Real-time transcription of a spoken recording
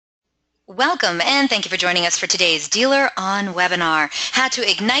Welcome and thank you for joining us for today's DealerOn webinar, How to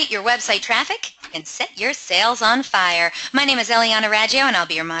Ignite Your Website Traffic and Set Your Sales on Fire. My name is Eliana Raggio and I'll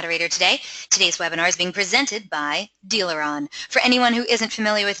be your moderator today. Today's webinar is being presented by DealerOn. For anyone who isn't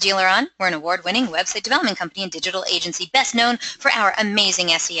familiar with DealerOn, we're an award-winning website development company and digital agency best known for our amazing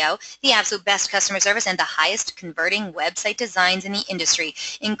SEO, the absolute best customer service, and the highest converting website designs in the industry,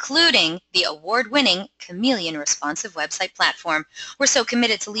 including the award-winning Chameleon responsive website platform. We're so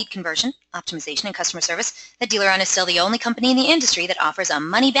committed to lead conversion, optimization, and customer service that DealerOn is still the only company in the industry that offers a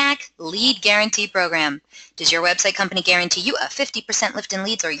money-back lead guarantee program. Does your website company guarantee you a 50% lift in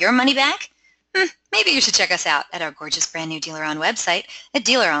leads or your money back? Maybe you should check us out at our gorgeous brand new DealerOn website at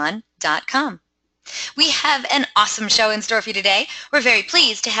DealerOn.com. We have an awesome show in store for you today. We're very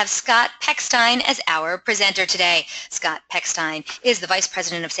pleased to have Scott Pechstein as our presenter today. Scott Pechstein is the Vice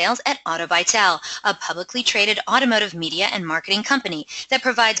President of Sales at Autobytel, a publicly traded automotive media and marketing company that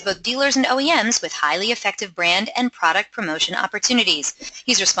provides both dealers and OEMs with highly effective brand and product promotion opportunities.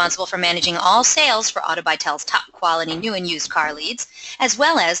 He's responsible for managing all sales for Autobytel's top quality new and used car leads, as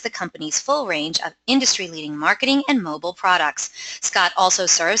well as the company's full range of industry-leading marketing and mobile products. Scott also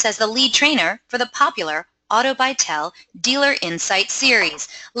serves as the lead trainer for the popular Autobytel Dealer Insight Series,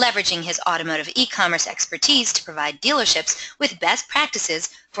 leveraging his automotive e-commerce expertise to provide dealerships with best practices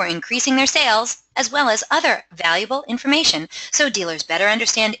for increasing their sales, as well as other valuable information so dealers better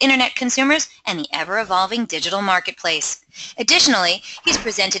understand internet consumers and the ever-evolving digital marketplace. Additionally, he's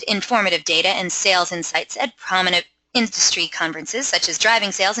presented informative data and sales insights at prominent industry conferences such as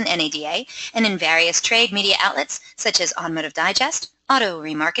DrivingSales and NADA, and in various trade media outlets such as Automotive Digest,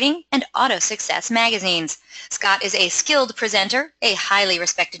 Remarketing and Auto Success magazines. Scott is a skilled presenter, a highly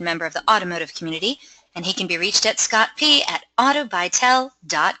respected member of the automotive community, and he can be reached at ScottP at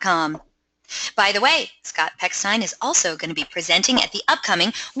Autobytel.com. By the way, Scott Pechstein is also going to be presenting at the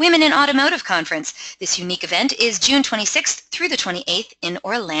upcoming Women in Automotive Conference. This unique event is June 26th through the 28th in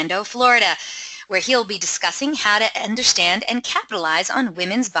Orlando, Florida, where he'll be discussing how to understand and capitalize on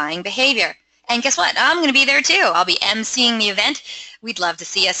women's buying behavior. And guess what? I'm going to be there too. I'll be emceeing the event. We'd love to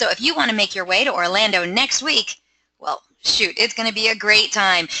see you. So if you want to make your way to Orlando next week, well, shoot, it's going to be a great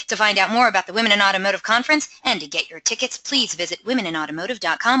time. To find out more about the Women in Automotive Conference and to get your tickets, please visit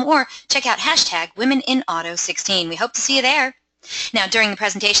womeninautomotive.com or check out hashtag WomenInAuto16. We hope to see you there. Now, during the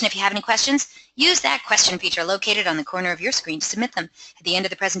presentation, if you have any questions, use that question feature located on the corner of your screen to submit them. At the end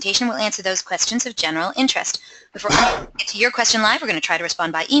of the presentation, we'll answer those questions of general interest. Before we get to your question live, we're going to try to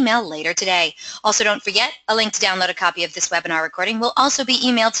respond by email later today. Also, don't forget, a link to download a copy of this webinar recording will also be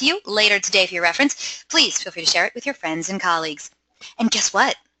emailed to you later today for your reference. Please feel free to share it with your friends and colleagues. And guess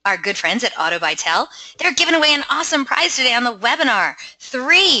what? Our good friends at Autobytel, they're giving away an awesome prize today on the webinar.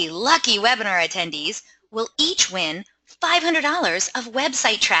 3 lucky webinar attendees will each win $500 of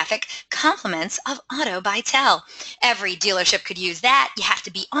website traffic compliments of Autobytel. Every dealership could use that. You have to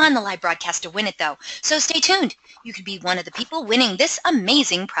be on the live broadcast to win it, though. So stay tuned. You could be one of the people winning this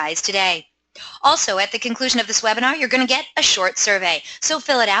amazing prize today. Also, at the conclusion of this webinar, you're going to get a short survey. So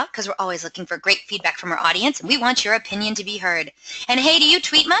fill it out because we're always looking for great feedback from our audience, and we want your opinion to be heard. And hey, do you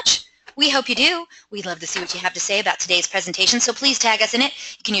tweet much? We hope you do. We'd love to see what you have to say about today's presentation, so please tag us in it.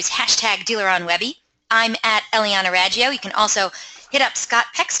 You can use hashtag DealerOnWebby. I'm at Eliana Raggio. You can also hit up Scott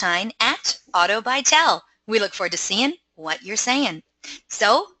Pechstein at Autobytel. We look forward to seeing what you're saying.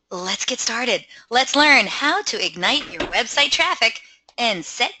 So let's get started. Let's learn how to ignite your website traffic and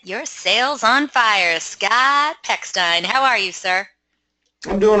set your sales on fire. Scott Pechstein, how are you, sir?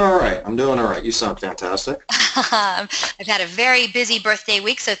 I'm doing all right. I'm doing all right. You sound fantastic. I've had a very busy birthday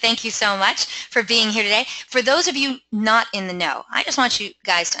week, so thank you so much for being here today. For those of you not in the know, I just want you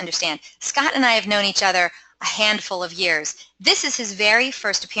guys to understand, Scott and I have known each other a handful of years. This is his very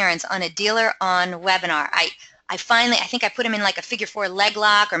first appearance on a DealerOn webinar. I think I put him in like a figure 4 leg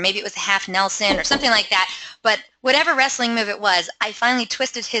lock, or maybe it was a half Nelson or something like that. But whatever wrestling move it was, I finally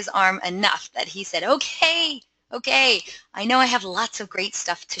twisted his arm enough that he said, okay, I know I have lots of great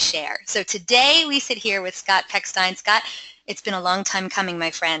stuff to share. So today we sit here with Scott Pechstein. Scott, it's been a long time coming,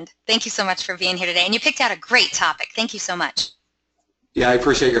 my friend. Thank you so much for being here today. And you picked out a great topic. Thank you so much. Yeah, I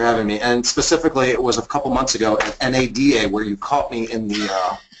appreciate your having me. And specifically, it was a couple months ago at NADA where you caught me in the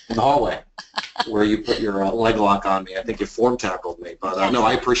hallway, where you put your leg lock on me. I think you form tackled me, but Yes. no,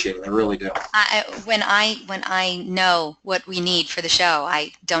 I appreciate it. I really do. When I know what we need for the show,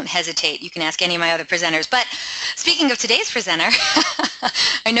 I don't hesitate. You can ask any of my other presenters. But speaking of today's presenter,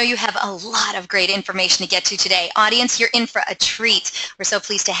 I know you have a lot of great information to get to today. Audience, you're in for a treat. We're so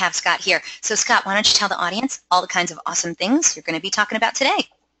pleased to have Scott here. So Scott, why don't you tell the audience all the kinds of awesome things you're going to be talking about today?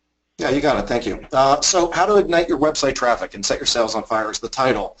 Yeah, you got it. Thank you. So how to ignite your website traffic and set your sales on fire is the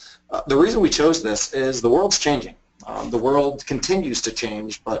title. The reason we chose this is the world's changing. The world continues to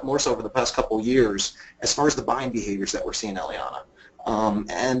change, but more so over the past couple of years as far as the buying behaviors that we're seeing, Eliana.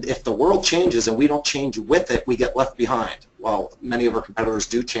 And if the world changes and we don't change with it, we get left behind. Well, many of our competitors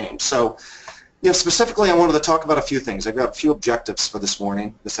do change. So, specifically I wanted to talk about a few things. I've got a few objectives for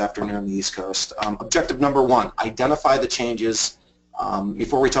this afternoon on the East Coast. Objective number one, identify the changes.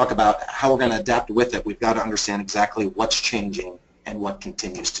 Before we talk about how we're going to adapt with it, we've got to understand exactly what's changing and what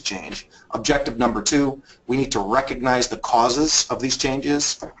continues to change. Objective number two, we need to recognize the causes of these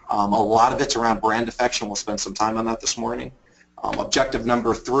changes. A lot of it's around brand defection. We'll spend some time on that this morning. Objective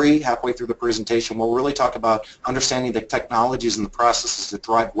number three, halfway through the presentation, we'll really talk about understanding the technologies and the processes that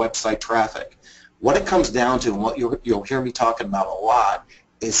drive website traffic. What it comes down to, and what you'll hear me talking about a lot,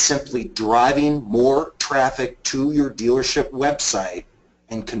 is simply driving more traffic to your dealership website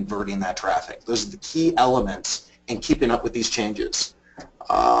and converting that traffic. Those are the key elements in keeping up with these changes.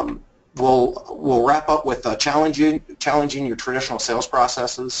 We'll wrap up with challenging your traditional sales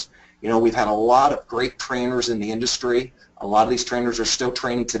processes. We've had a lot of great trainers in the industry. A lot of these trainers are still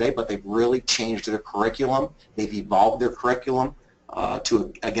training today, but they've really changed their curriculum. They've evolved their curriculum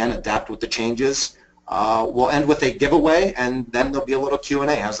to, again, adapt with the changes. We'll end with a giveaway, and then there'll be a little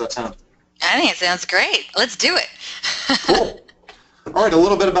Q&A. How's that sound? I think it sounds great. Let's do it. Cool. All right, a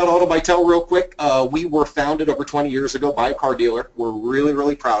little bit about Autobytel real quick. We were founded over 20 years ago by a car dealer. We're really,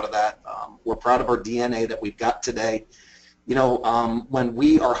 really proud of that. We're proud of our DNA that we've got today. When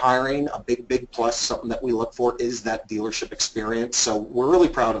we are hiring, a big plus, something that we look for is that dealership experience. So we're really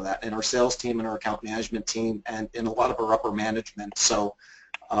proud of that in our sales team and our account management team and in a lot of our upper management. So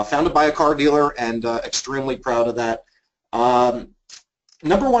founded by a car dealer and extremely proud of that.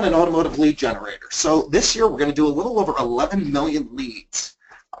 Number one, an automotive lead generator. So this year we're going to do a little over 11 million leads.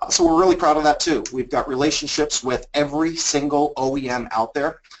 So we're really proud of that too. We've got relationships with every single OEM out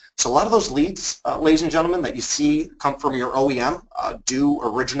there. So a lot of those leads, ladies and gentlemen, that you see come from your OEM do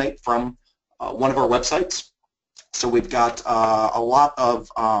originate from one of our websites. So we've got a lot of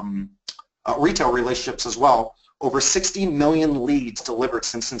retail relationships as well. Over 60 million leads delivered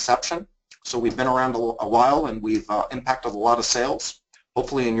since inception. So we've been around a while, and we've impacted a lot of sales,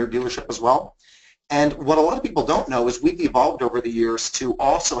 hopefully in your dealership as well. And what a lot of people don't know is we've evolved over the years to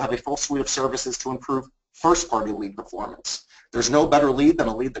also have a full suite of services to improve first-party lead performance. There's no better lead than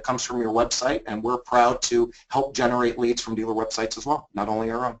a lead that comes from your website, and we're proud to help generate leads from dealer websites as well, not only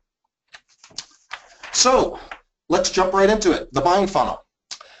our own. So let's jump right into it, the buying funnel.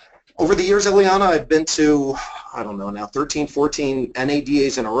 Over the years, Eliana, I've been to, I don't know now, 13, 14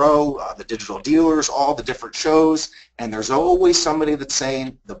 NADAs in a row, the digital dealers, all the different shows, and there's always somebody that's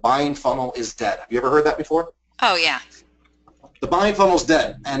saying the buying funnel is dead. Have you ever heard that before? Oh, yeah. The buying funnel's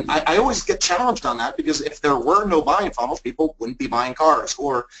dead, and I always get challenged on that because if there were no buying funnels, people wouldn't be buying cars,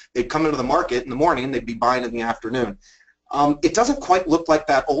 or they'd come into the market in the morning and they'd be buying in the afternoon. It doesn't quite look like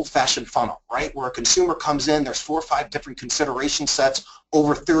that old-fashioned funnel, right, where a consumer comes in, there's 4 or 5 different consideration sets,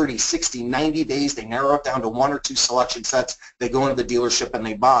 over 30, 60, 90 days, they narrow it down to 1 or 2 selection sets, they go into the dealership and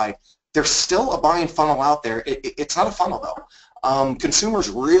they buy. There's still a buying funnel out there. It's not a funnel, though. Consumers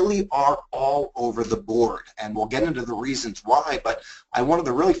really are all over the board, and we'll get into the reasons why, but I wanted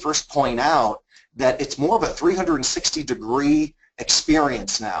to really first point out that it's more of a 360-degree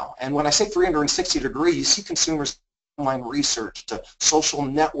experience now. And when I say 360-degree, you see consumers online research to social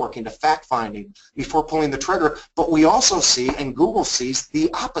networking to fact-finding before pulling the trigger, but we also see, and Google sees,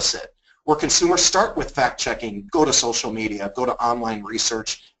 the opposite, where consumers start with fact-checking, go to social media, go to online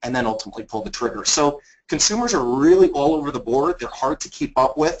research, and then ultimately pull the trigger. So consumers are really all over the board. They're hard to keep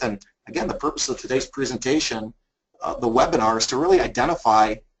up with, and again, the purpose of today's presentation, the webinar, is to really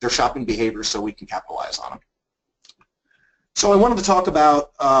identify their shopping behaviors so we can capitalize on them. So I wanted to talk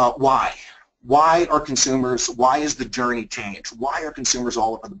about why. Why are consumers, why is the journey changed? Why are consumers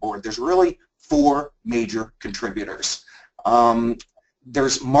all over the board? There's really 4 major contributors.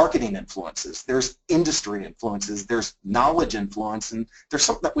 There's marketing influences, there's industry influences, there's knowledge influence, and there's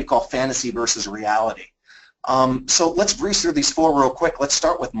something that we call fantasy versus reality. So let's breeze through these 4 real quick. Let's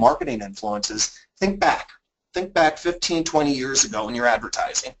start with marketing influences. Think back 15, 20 years ago when you're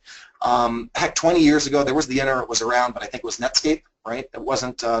advertising. Heck, 20 years ago, there was the internet was around, but I think it was Netscape, right? It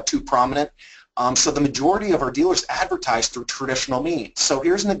wasn't too prominent. So the majority of our dealers advertise through traditional means. So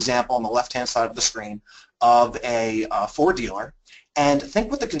here's an example on the left-hand side of the screen of a Ford dealer. And think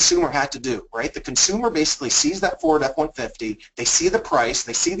what the consumer had to do, right? The consumer basically sees that Ford F-150, they see the price,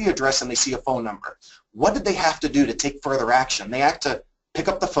 they see the address, and they see a phone number. What did they have to do to take further action? They had to pick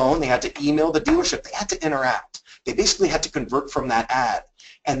up the phone, they had to email the dealership, they had to interact. They basically had to convert from that ad.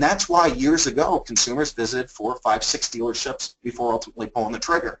 And that's why years ago consumers visited 4, 5, 6 dealerships before ultimately pulling the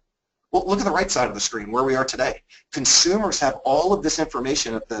trigger. Well, look at the right side of the screen where we are today. Consumers have all of this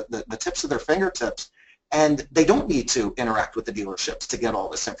information at the tips of their fingertips, and they don't need to interact with the dealerships to get all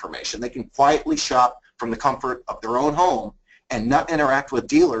this information. They can quietly shop from the comfort of their own home and not interact with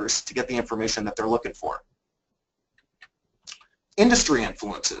dealers to get the information that they're looking for. Industry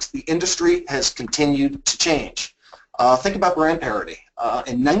influences. The industry has continued to change. Think about brand parity.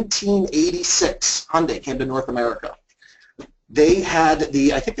 In 1986, Hyundai came to North America. They had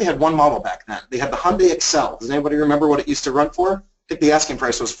I think they had one model back then. They had the Hyundai Excel. Does anybody remember what it used to run for? I think the asking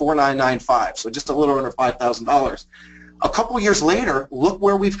price was $4,995, so just a little under $5,000. A couple years later, look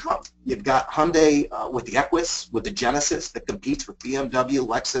where we've come. You've got Hyundai with the Equus, with the Genesis that competes with BMW,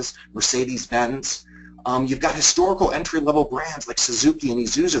 Lexus, Mercedes-Benz. You've got historical entry-level brands like Suzuki and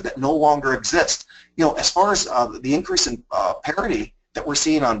Isuzu that no longer exist. You know, as far as the increase in parity that we're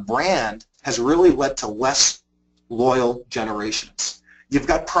seeing on brand has really led to less loyal generations. You've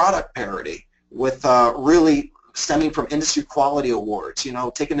got product parity with really stemming from industry quality awards. You know,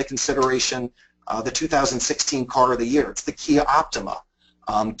 take into consideration the 2016 Car of the Year. It's the Kia Optima.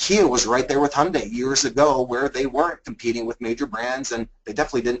 Kia was right there with Hyundai years ago where they weren't competing with major brands, and they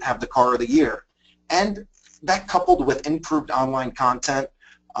definitely didn't have the Car of the Year. And that coupled with improved online content,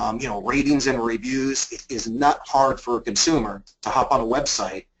 you know, ratings and reviews, it is not hard for a consumer to hop on a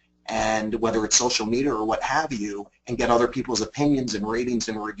website and whether it's social media or what have you, and get other people's opinions and ratings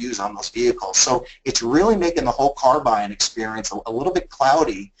and reviews on those vehicles. So it's really making the whole car buying experience a little bit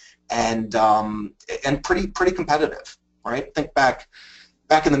cloudy and pretty competitive, right? Think back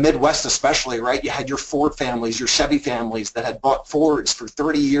in the Midwest especially, right? You had your Ford families, your Chevy families that had bought Fords for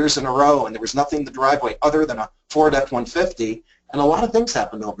 30 years in a row, and there was nothing in the driveway other than a Ford F-150, and a lot of things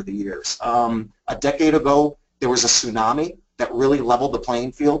happened over the years. A decade ago, there was a tsunami that really leveled the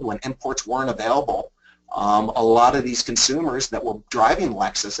playing field when imports weren't available. A lot of these consumers that were driving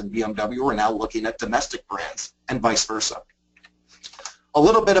Lexus and BMW were now looking at domestic brands and vice versa. A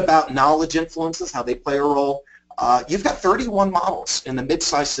little bit about knowledge influences, how they play a role. You've got 31 models in the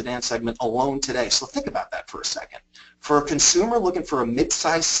mid-size sedan segment alone today, so think about that for a second. For a consumer looking for a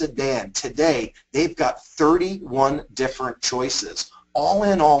mid-size sedan today, they've got 31 different choices. All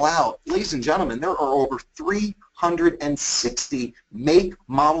in, all out, ladies and gentlemen, there are over 360 make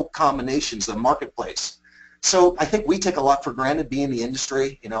model combinations in the marketplace. So I think we take a lot for granted being in the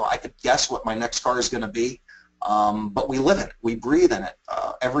industry. You know, I could guess what my next car is going to be, but we live in it. We breathe in it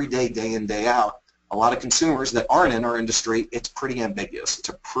every day, day in, day out. A lot of consumers that aren't in our industry, it's pretty ambiguous. It's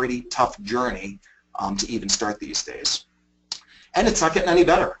a pretty tough journey to even start these days. And it's not getting any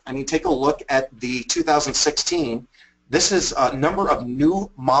better. I mean, take a look at the 2016. This is a number of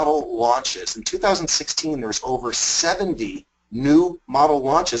new model launches. In 2016, there's over 70 new model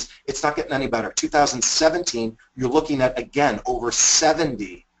launches. It's not getting any better. 2017, you're looking at, again, over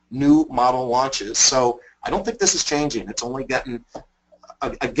 70 new model launches. So I don't think this is changing. It's only getting,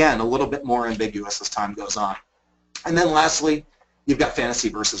 again, a little bit more ambiguous as time goes on. And then lastly, you've got fantasy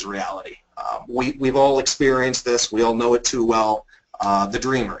versus reality. We've all experienced this. We all know it too well. The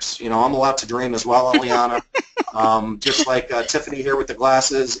dreamers. You know, I'm allowed to dream as well, Eliana. Just like Tiffany here with the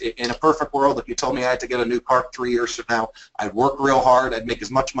glasses. In a perfect world, if you told me I had to get a new car 3 years from now, I'd work real hard. I'd make as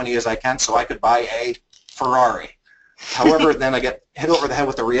much money as I can so I could buy a Ferrari. However, then I get hit over the head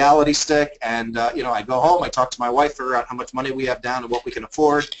with a reality stick, and you know, I go home, I talk to my wife, figure out how much money we have down and what we can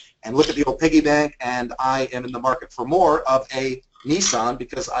afford, and look at the old piggy bank, and I am in the market for more of a Nissan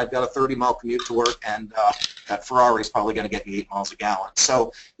because I've got a 30-mile commute to work, and that Ferrari is probably going to get me 8 miles a gallon.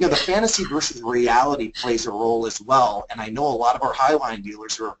 So, you know, the fantasy versus reality plays a role as well, and I know a lot of our Highline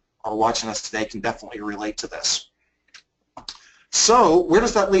dealers who are watching us today can definitely relate to this. So, where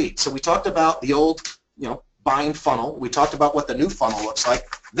does that lead? So we talked about the old, you know, buying funnel. We talked about what the new funnel looks like.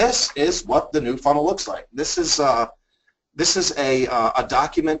 This is what the new funnel looks like. This is a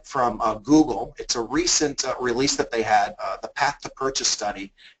document from Google. It's a recent release that they had, the Path to Purchase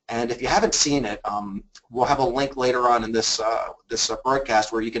study. And if you haven't seen it, we'll have a link later on in this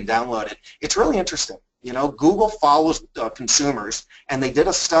broadcast where you can download it. It's really interesting. You know, Google follows consumers, and they did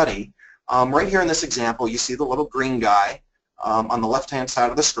a study. Right here in this example, you see the little green guy on the left-hand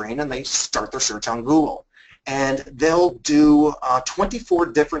side of the screen, and they start their search on Google. And they'll do 24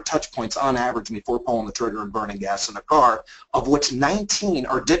 different touch points on average before pulling the trigger and burning gas in a car, of which 19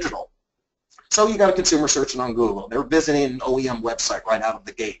 are digital. So you got a consumer searching on Google. They're visiting an OEM website right out of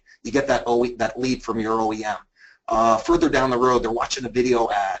the gate. You get that lead from your OEM. Further down the road, they're watching a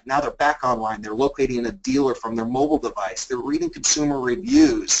video ad. Now they're back online. They're locating a dealer from their mobile device. They're reading consumer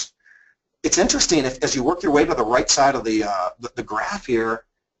reviews. It's interesting, as you work your way to the right side of the graph here,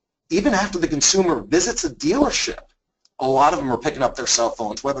 even after the consumer visits a dealership, a lot of them are picking up their cell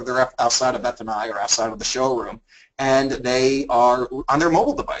phones, whether they're outside of F&I or outside of the showroom, and they are on their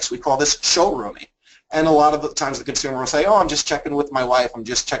mobile device. We call this showrooming. And a lot of the times the consumer will say, oh, I'm just checking with my wife, I'm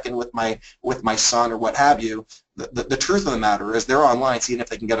just checking with my son or what have you. The truth of the matter is they're online seeing if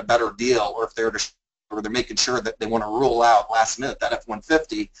they can get a better deal, or if they're making sure that they want to rule out last minute that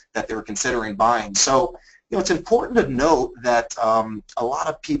F-150 that they're considering buying. So, you know, it's important to note that a lot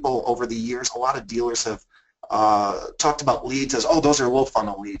of people over the years, a lot of dealers have talked about leads as, oh, those are low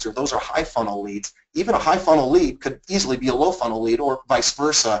funnel leads, or those are high funnel leads. Even a high funnel lead could easily be a low funnel lead, or vice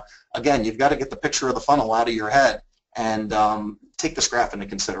versa. Again, you've got to get the picture of the funnel out of your head and take this graph into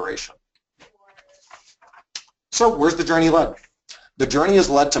consideration. So where's the journey led? The journey has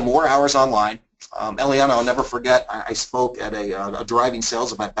led to more hours online. Eliana, I'll never forget, I spoke at a driving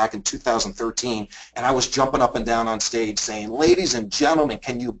sales event back in 2013, and I was jumping up and down on stage saying, ladies and gentlemen,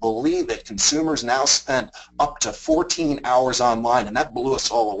 can you believe that consumers now spend up to 14 hours online? And that blew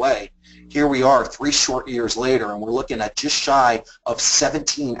us all away. Here we are 3 short years later, and we're looking at just shy of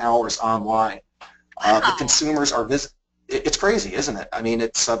 17 hours online. Wow. The consumers are it's crazy, isn't it? I mean,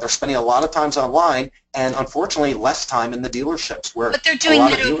 it's they're spending a lot of time online, and unfortunately, less time in the dealerships. But they're doing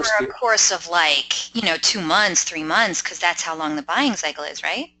that over a course of, like, you know, 2 months, 3 months, because that's how long the buying cycle is,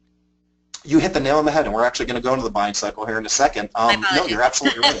 right? You hit the nail on the head, and we're actually going to go into the buying cycle here in a second. No, you're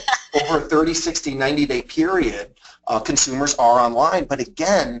absolutely right. Over a 30, 60, 90-day period, consumers are online. But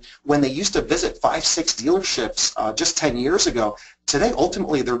again, when they used to visit 5, 6 dealerships just 10 years ago, today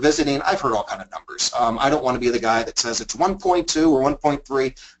ultimately they're visiting, I've heard all kind of numbers. I don't want to be the guy that says it's 1.2 or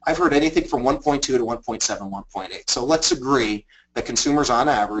 1.3. I've heard anything from 1.2 to 1.7, 1.8. So let's agree that consumers on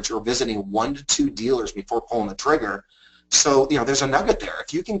average are visiting 1 to 2 dealers before pulling the trigger. So, you know, there's a nugget there.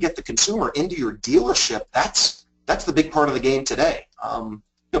 If you can get the consumer into your dealership, that's the big part of the game today.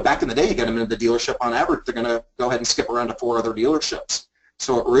 You know, back in the day, you get them into the dealership on average, they're going to go ahead and skip around to 4 other dealerships.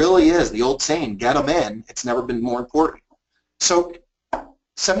 So it really is the old saying, get them in. It's never been more important. So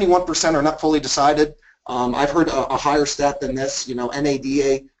 71% are not fully decided. I've heard a higher stat than this. You know,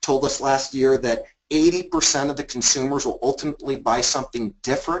 NADA told us last year that 80% of the consumers will ultimately buy something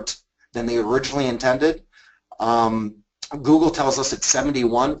different than they originally intended. Google tells us it's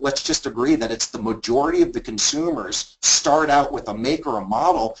 71. Let's just agree that it's the majority of the consumers start out with a make or a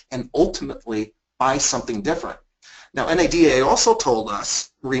model and ultimately buy something different. Now, NADA also told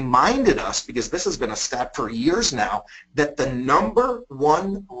us, reminded us, because this has been a stat for years now, that the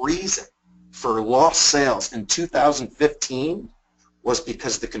 #1 reason for lost sales in 2015 was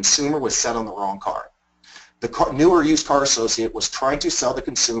because the consumer was set on the wrong car. The newer used car associate was trying to sell the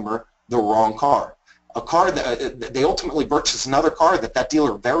consumer the wrong car. A car that they ultimately purchased another car that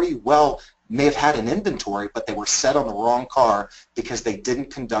dealer very well may have had in inventory, but they were set on the wrong car because they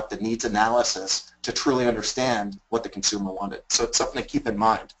didn't conduct a needs analysis to truly understand what the consumer wanted. So it's something to keep in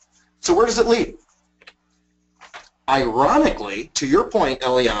mind. So where does it lead? Ironically, to your point,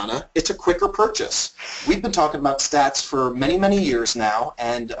 Eliana, it's a quicker purchase. We've been talking about stats for many, many years now,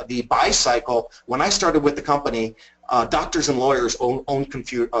 and the buy cycle, when I started with the company, doctors and lawyers owned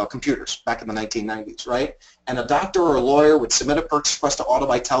computers back in the 1990s, right? And a doctor or a lawyer would submit a purchase request to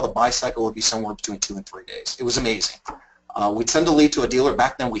Autobytel. The buy cycle would be somewhere between 2 and 3 days. It was amazing. We'd send a lead to a dealer.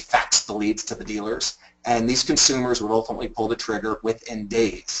 Back then, we faxed the leads to the dealers, and these consumers would ultimately pull the trigger within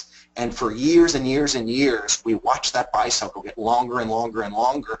days. And for years and years and years, we watched that buy cycle get longer and longer and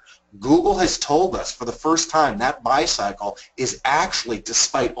longer. Google has told us for the first time that buy cycle is actually,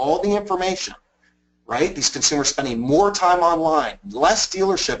 despite all the information, right? These consumers spending more time online, less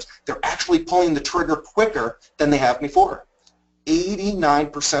dealerships, they're actually pulling the trigger quicker than they have before.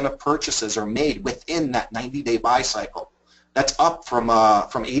 89% of purchases are made within that 90-day buy cycle. That's up from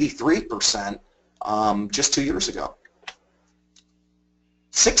 83% just 2 years ago.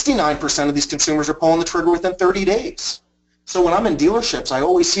 69% of these consumers are pulling the trigger within 30 days. So when I'm in dealerships, I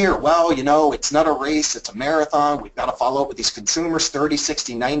always hear, well, you know, it's not a race, it's a marathon. We've got to follow up with these consumers 30,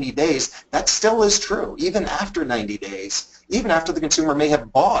 60, 90 days. That still is true, even after 90 days. Even after the consumer may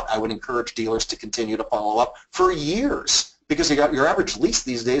have bought, I would encourage dealers to continue to follow up for years, because your average lease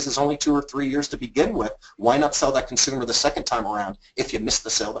these days is only 2 or 3 years to begin with. Why not sell that consumer the second time around if you missed the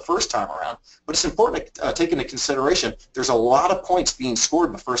sale the first time around? But it's important to take into consideration there's a lot of points being scored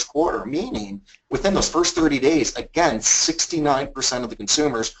in the first quarter, meaning within those first 30 days, again, 69% of the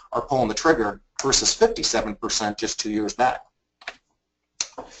consumers are pulling the trigger versus 57% just 2 years back.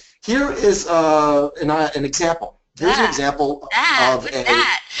 Here is an example. Here's an example of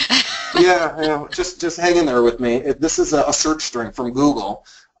yeah, just hang in there with me. This is a search string from Google.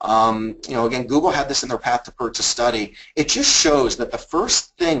 Again, Google had this in their path to purchase study. It just shows that the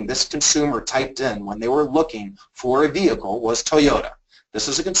first thing this consumer typed in when they were looking for a vehicle was Toyota. This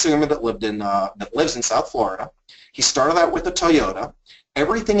is a consumer that lives in South Florida. He started out with a Toyota.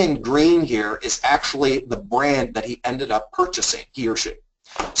 Everything in green here is actually the brand that he ended up purchasing, he or she.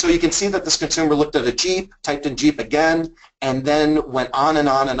 So you can see that this consumer looked at a Jeep, typed in Jeep again, and then went on and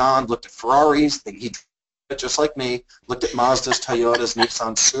on and on, looked at Ferraris. He just like me, looked at Mazdas, Toyotas,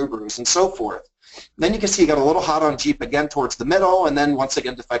 Nissans, Subarus, and so forth. Then you can see he got a little hot on Jeep again towards the middle, and then once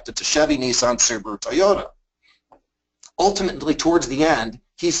again defected to Chevy, Nissan, Subaru, Toyota. Ultimately, towards the end,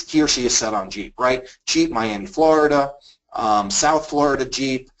 he or she is set on Jeep, right? Jeep, Miami, Florida, South Florida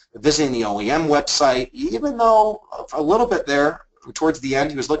Jeep, visiting the OEM website, even though a little bit there, towards the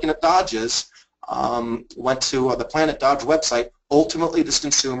end, he was looking at Dodges, went to the Planet Dodge website. Ultimately, this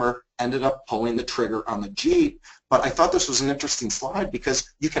consumer ended up pulling the trigger on the Jeep, but I thought this was an interesting slide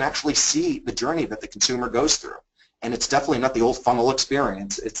because you can actually see the journey that the consumer goes through. And it's definitely not the old funnel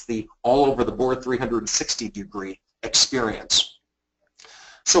experience. It's the all-over-the-board 360-degree experience.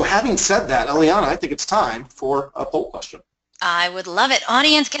 So having said that, Eliana, I think it's time for a poll question. I would love it.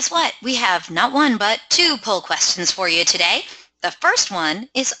 Audience, guess what? We have not one, but two poll questions for you today. The first one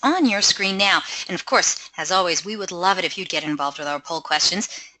is on your screen now. And of course, as always, we would love it if you'd get involved with our poll questions.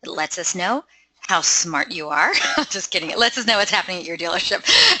 It lets us know how smart you are. Just kidding. It lets us know what's happening at your dealership.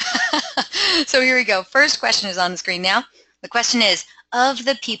 So here we go. First question is on the screen now. The question is, of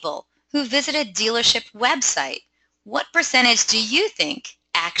the people who visit a dealership website, what percentage do you think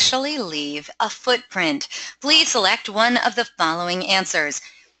actually leave a footprint? Please select one of the following answers.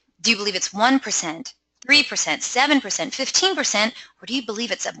 Do you believe it's 1%? 3%, 7%, 15%, or do you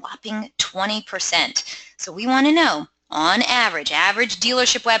believe it's a whopping 20%? So we want to know, on average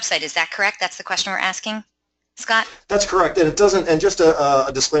dealership website, is that correct? That's the question we're asking, Scott? That's correct, and it doesn't, and just a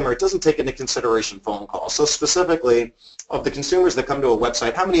disclaimer, it doesn't take into consideration phone calls. So specifically, of the consumers that come to a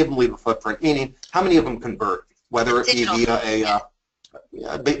website, how many of them leave a footprint, meaning how many of them convert, whether it be via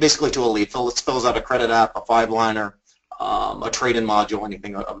basically to a lead, fills out a credit app, a 5-liner, a trade-in module,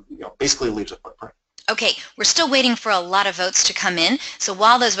 anything, basically leaves a footprint. Okay, we're still waiting for a lot of votes to come in. So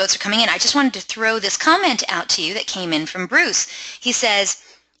while those votes are coming in, I just wanted to throw this comment out to you that came in from Bruce. He says,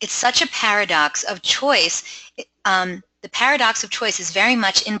 it's such a paradox of choice. The paradox of choice is very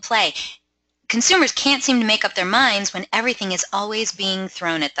much in play. Consumers can't seem to make up their minds when everything is always being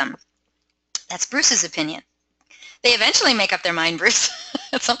thrown at them. That's Bruce's opinion. They eventually make up their mind, Bruce,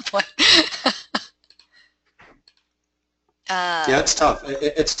 at some point. Yeah, it's tough.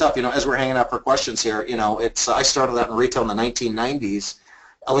 It's tough. As we're hanging out for questions here, I started out in retail in the 1990s.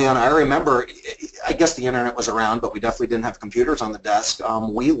 Eliana, I remember, I guess the internet was around, but we definitely didn't have computers on the desk.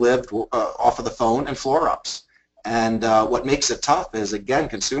 We lived off of the phone and floor ups. And what makes it tough is, again,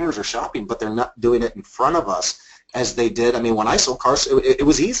 consumers are shopping, but they're not doing it in front of us as they did. I mean, when I sold cars, it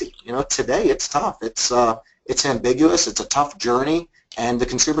was easy. Today it's tough. It's ambiguous. It's a tough journey, and the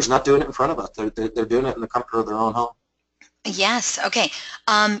consumer's not doing it in front of us. They're doing it in the comfort of their own home. Yes. Okay.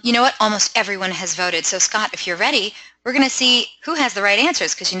 You know what? Almost everyone has voted. So, Scott, if you're ready, we're going to see who has the right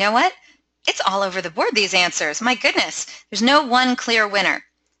answers, because you know what? It's all over the board, these answers. My goodness. There's no one clear winner.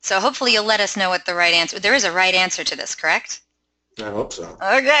 So hopefully you'll let us know what the right answer. There is a right answer to this, correct? I hope so.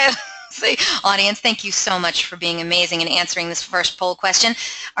 Okay. See, audience, thank you so much for being amazing and answering this first poll question.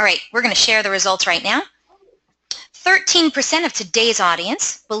 All right, we're going to share the results right now. 13% of today's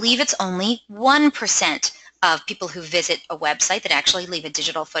audience believe it's only 1% of people who visit a website that actually leave a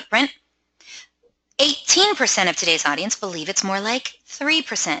digital footprint. 18% of today's audience believe it's more like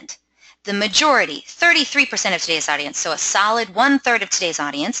 3%. The majority, 33% of today's audience, so a solid 1/3 of today's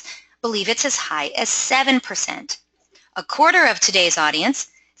audience, believe it's as high as 7%. A quarter of today's audience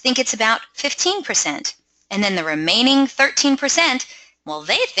think it's about 15%. And then the remaining 13%, well,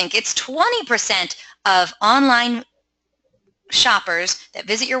 they think it's 20% of online shoppers that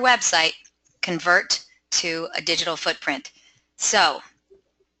visit your website convert to a digital footprint. So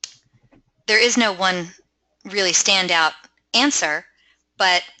there is no one really standout answer,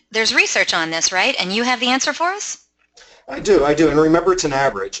 but there's research on this, right? And you have the answer for us? I do. And remember, it's an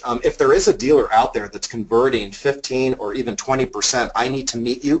average. If there is a dealer out there that's converting 15 or even 20%, I need to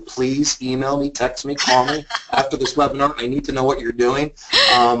meet you. Please email me, text me, call me after this webinar. I need to know what you're doing.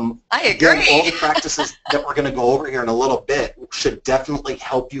 I agree. Again, all the practices that we're going to go over here in a little bit, should definitely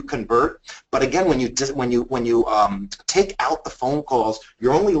help you convert. But again, when you take out the phone calls,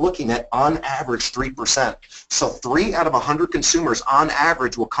 you're only looking at on average 3%. So 3 out of 100 consumers on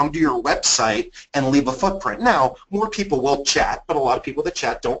average will come to your website and leave a footprint. Now, more people will chat, but a lot of people that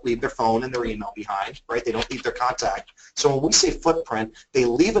chat don't leave their phone and their email behind, right? They don't leave their contact. So when we say footprint, they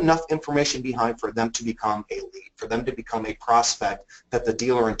leave enough information behind for them to become a lead, for them to become a prospect that the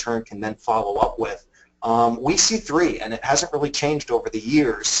dealer in turn can then follow up with. We see 3, and it hasn't really changed over the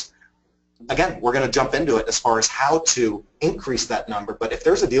years. Again, we're going to jump into it as far as how to increase that number, but if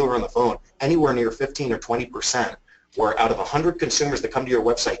there's a dealer on the phone anywhere near 15 or 20%, where out of 100 consumers that come to your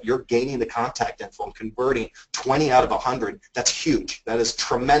website, you're gaining the contact info and converting 20 out of 100, that's huge. That is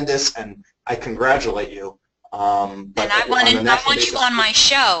tremendous, and I congratulate you. And I want you on my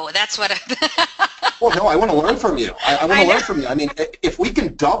show. That's what Well, no, I want to learn from you. I want to learn from you. I mean, if we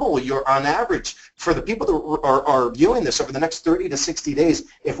can double your, on average, for the people that are viewing this over the next 30 to 60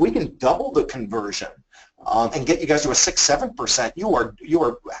 days, if we can double the conversion and get you guys to a 6-7%, you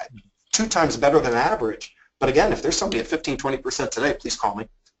are 2 times better than average. But again, if there's somebody at 15-20% today, please call me.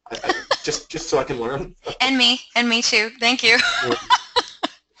 Just so I can learn. And me too. Thank you. Yeah.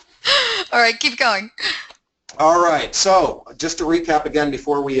 All right, keep going. All right, so just to recap again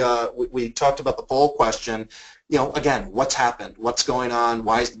before we talked about the poll question, you know, again, what's happened, what's going on,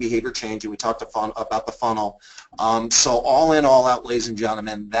 why is the behavior changing? We talked about the funnel. So all in, all out, ladies and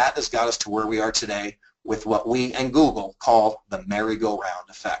gentlemen, that has got us to where we are today with what we and Google call the merry-go-round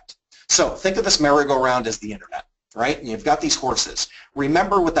effect. So think of this merry-go-round as the internet, right? And you've got these horses.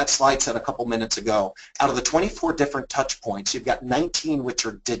 Remember what that slide said a couple minutes ago. Out of the 24 different touch points, you've got 19 which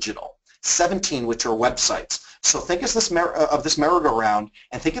are digital, 17 which are websites. So think of this merry-go-round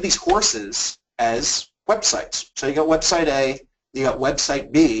and think of these horses as websites. So you got website A, you got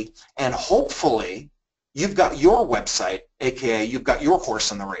website B, and hopefully you've got your website, aka you've got your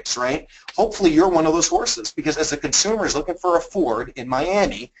horse in the race, right? Hopefully you're one of those horses, because as a consumer is looking for a Ford in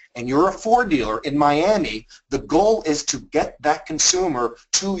Miami and you're a Ford dealer in Miami, the goal is to get that consumer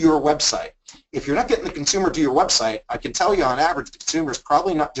to your website. If you're not getting the consumer to your website, I can tell you on average the consumer is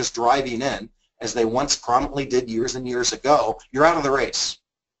probably not just driving in as they once prominently did years and years ago. You're out of the race.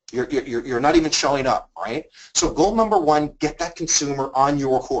 You're not even showing up, right? So goal number 1, get that consumer on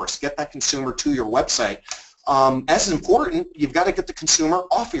your horse. Get that consumer to your website. As important, you've got to get the consumer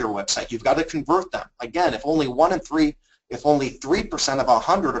off of your website. You've got to convert them. Again, if only 3% of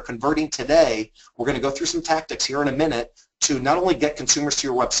 100 are converting today, we're going to go through some tactics here in a minute to not only get consumers to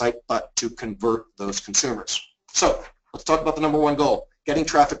your website, but to convert those consumers. So let's talk about the number 1 goal, getting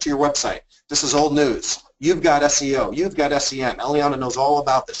traffic to your website. This is old news. You've got SEO. You've got SEM. Eliana knows all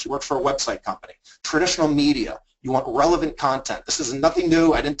about this. You work for a website company. Traditional media. You want relevant content. This is nothing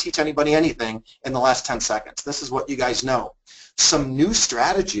new. I didn't teach anybody anything in the last 10 seconds. This is what you guys know. Some new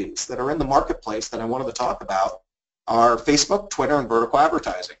strategies that are in the marketplace that I wanted to talk about are Facebook, Twitter, and vertical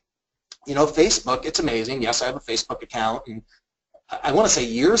advertising. You know, Facebook, it's amazing. Yes, I have a Facebook account, and I want to say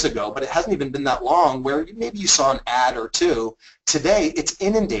years ago, but it hasn't even been that long, where maybe you saw an ad or two. Today, it's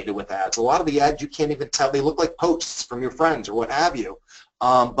inundated with ads. A lot of the ads you can't even tell. They look like posts from your friends or what have you.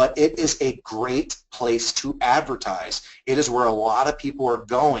 But it is a great place to advertise. It is where a lot of people are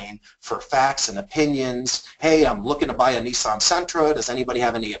going for facts and opinions. Hey, I'm looking to buy a Nissan Sentra. Does anybody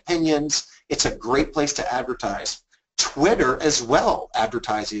have any opinions? It's a great place to advertise. Twitter as well,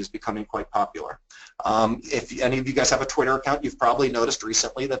 advertising is becoming quite popular. If any of you guys have a Twitter account, you've probably noticed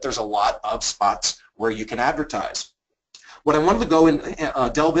recently that there's a lot of spots where you can advertise. What I wanted to go and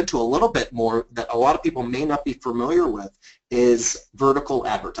delve into a little bit more that a lot of people may not be familiar with is vertical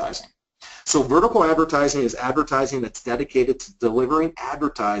advertising. So vertical advertising is advertising that's dedicated to delivering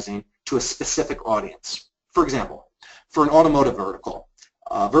advertising to a specific audience. For example, for an automotive vertical,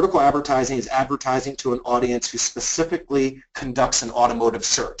 vertical advertising is advertising to an audience who specifically conducts an automotive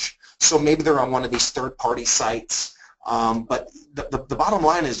search. So maybe they're on one of these third-party sites, but the bottom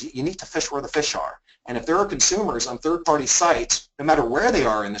line is you need to fish where the fish are. And if there are consumers on third-party sites, no matter where they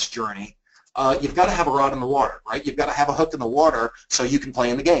are in this journey, you've got to have a rod in the water, right? You've got to have a hook in the water so you can play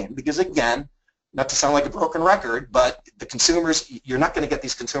in the game. Because again, not to sound like a broken record, but the consumers, you're not going to get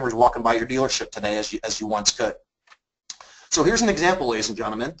these consumers walking by your dealership today as you once could. So here's an example, ladies and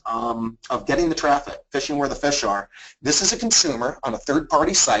gentlemen, of getting the traffic, fishing where the fish are. This is a consumer on a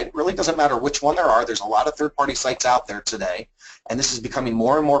third-party site. It really doesn't matter which one there are. There's a lot of third-party sites out there today, and this is becoming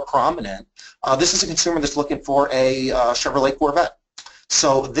more and more prominent. This is a consumer that's looking for a Chevrolet Corvette.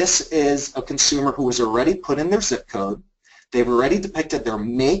 So this is a consumer who has already put in their zip code. They've already depicted their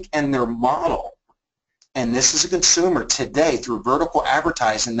make and their model. And this is a consumer today through vertical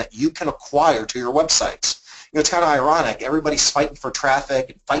advertising that you can acquire to your websites. it's kind of ironic. Everybody's fighting for traffic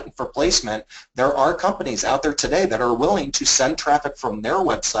and fighting for placement. There are companies out there today that are willing to send traffic from their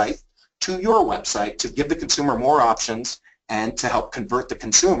website to your website to give the consumer more options and to help convert the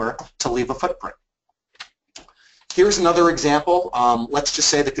consumer to leave a footprint. Here's another example. Let's just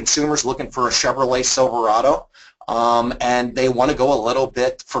say the consumer's looking for a Chevrolet Silverado, and they want to go a little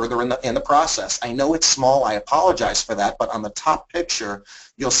bit further in the process. I know it's small, I apologize for that, but on the top picture,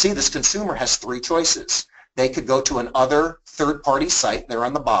 you'll see this consumer has three choices. They could go to another third-party site, there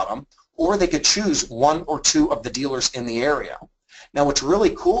on the bottom, or they could choose one or two of the dealers in the area. Now, what's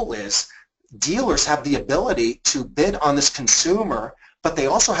really cool is dealers have the ability to bid on this consumer, but they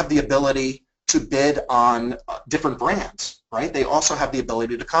also have the ability to bid on different brands, right? They also have the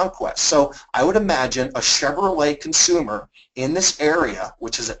ability to conquest. So I would imagine a Chevrolet consumer in this area,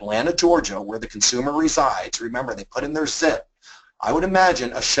 which is Atlanta, Georgia, where the consumer resides. Remember, they put in their zip. I would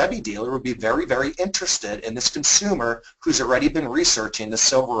imagine a Chevy dealer would be very, very interested in this consumer who's already been researching the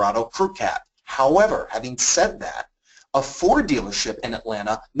Silverado Crew Cab. However, having said that, a Ford dealership in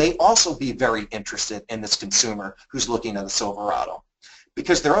Atlanta may also be very interested in this consumer who's looking at a Silverado.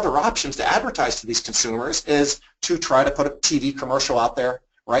 Because their other options to advertise to these consumers is to try to put a TV commercial out there,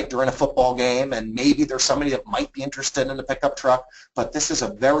 right, during a football game, and maybe there's somebody that might be interested in a pickup truck, but this is a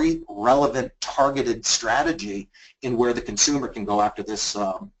very relevant, targeted strategy in where the consumer can go after this,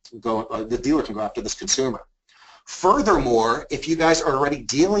 the dealer can go after this consumer. Furthermore, if you guys are already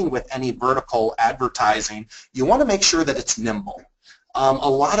dealing with any vertical advertising, you want to make sure that it's nimble.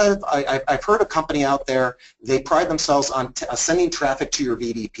 I've heard a company out there, they pride themselves on sending traffic to your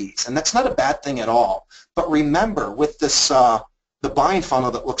VDPs, and that's not a bad thing at all. But remember, with this, the buying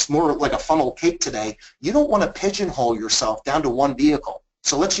funnel that looks more like a funnel cake today, you don't want to pigeonhole yourself down to one vehicle.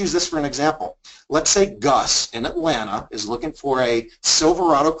 So let's use this for an example. Let's say Gus in Atlanta is looking for a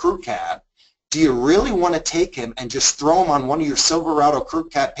Silverado Crew Cab. Do you really want to take him and just throw him on one of your Silverado Crew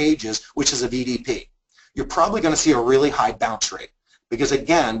Cab pages, which is a VDP? You're probably going to see a really high bounce rate. Because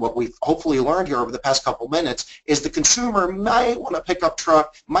again, what we've hopefully learned here over the past couple minutes is the consumer might want a pickup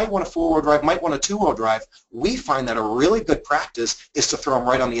truck, might want a four-wheel drive, might want a two-wheel drive. We find that a really good practice is to throw them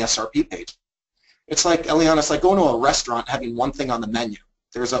right on the SRP page. It's like, Eliana, it's like going to a restaurant having one thing on the menu.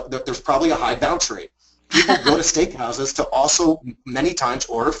 There's probably a high bounce rate. People go to steakhouses to also many times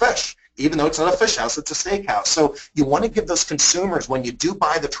order fish. Even though it's not a fish house, it's a steakhouse. So you want to give those consumers, when you do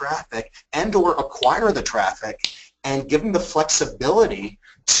buy the traffic and or acquire the traffic, and give them the flexibility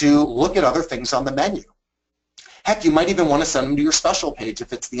to look at other things on the menu. Heck, you might even want to send them to your special page.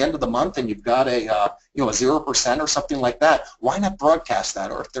 If it's the end of the month and you've got a 0% or something like that, why not broadcast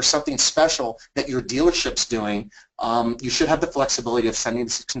that? Or if there's something special that your dealership's doing, you should have the flexibility of sending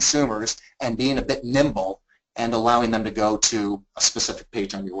to consumers and being a bit nimble and allowing them to go to a specific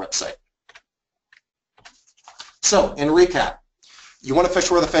page on your website. So, in recap, you want to fish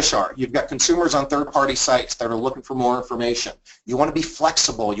where the fish are. You've got consumers on third-party sites that are looking for more information. You want to be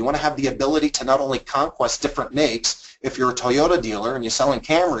flexible. You want to have the ability to not only conquest different makes. If you're a Toyota dealer and you're selling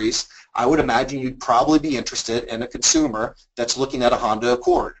Camrys, I would imagine you'd probably be interested in a consumer that's looking at a Honda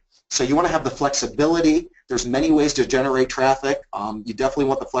Accord. So you want to have the flexibility. There's many ways to generate traffic. You definitely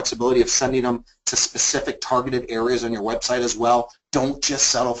want the flexibility of sending them to specific targeted areas on your website as well. Don't just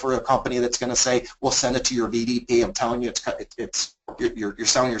settle for a company that's going to say, we'll send it to your VDP. I'm telling you, you're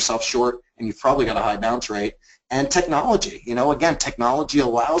selling yourself short, and you've probably got a high bounce rate. And technology, again, technology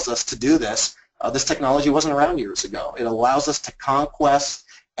allows us to do this. This technology wasn't around years ago. It allows us to conquest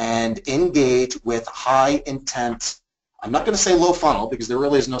and engage with high intent. I'm not going to say low funnel, because there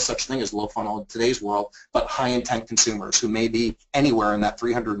really is no such thing as low funnel in today's world, but high intent consumers who may be anywhere in that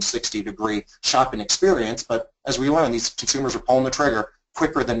 360-degree shopping experience. But as we learn, these consumers are pulling the trigger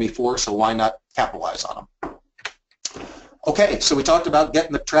quicker than before, so why not capitalize on them? Okay, so we talked about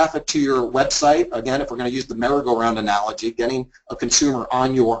getting the traffic to your website. Again, if we're going to use the merry-go-round analogy, getting a consumer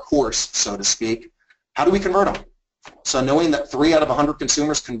on your horse, so to speak. How do we convert them? So knowing that 3 out of 100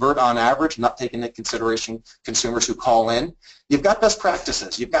 consumers convert on average, not taking into consideration consumers who call in, you've got best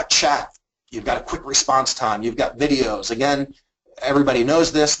practices. You've got chat. You've got a quick response time. You've got videos. Again, everybody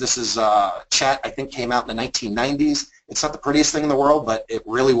knows this. This is chat, I think, came out in the 1990s. It's not the prettiest thing in the world, but it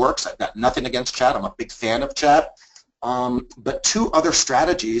really works. I've got nothing against chat. I'm a big fan of chat. But 2 other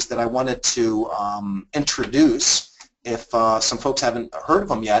strategies that I wanted to introduce, if some folks haven't heard of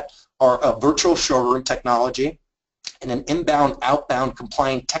them yet, are a virtual showroom technology and an inbound-outbound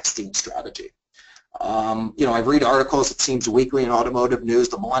compliant texting strategy. I read articles, it seems, weekly in automotive news.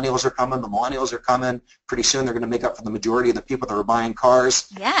 The millennials are coming. The millennials are coming. Pretty soon they're going to make up for the majority of the people that are buying cars.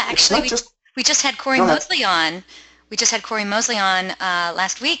 Yeah, actually, we just had Corey Mosley on We just had Corey Mosley on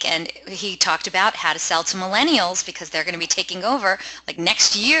last week, and he talked about how to sell to millennials because they're going to be taking over. Like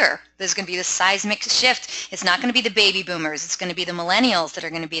next year, there's going to be this seismic shift. It's not going to be the baby boomers. It's going to be the millennials that are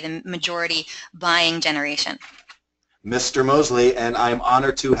going to be the majority buying generation. Mr. Mosley, and I'm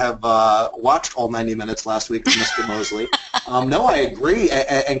honored to have watched all 90 minutes last week with Mr. Mosley. No, I agree,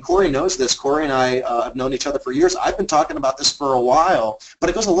 and Corey knows this. Corey and I have known each other for years. I've been talking about this for a while, but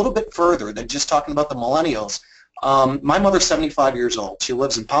it goes a little bit further than just talking about the millennials. My mother's 75 years old. She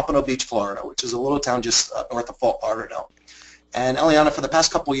lives in Pompano Beach, Florida, which is a little town just north of Fort Lauderdale. And Eliana, for the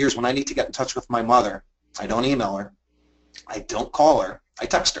past couple of years, when I need to get in touch with my mother, I don't email her, I don't call her, I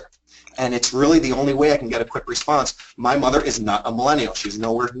text her. And it's really the only way I can get a quick response. My mother is not a millennial. She's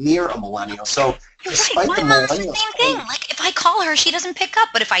nowhere near a millennial. So despite my the mom's the millennial same thing. Like if I call her, she doesn't pick up.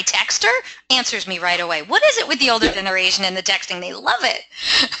 But if I text her, answers me right away. What is it with the older generation and the texting? They love it.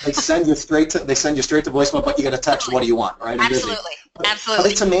 They send you straight to voicemail, but you get a text. What do you want? Right? Absolutely. Absolutely.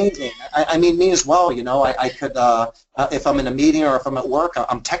 But it's amazing. I mean, me as well. You know, I could if I'm in a meeting or if I'm at work,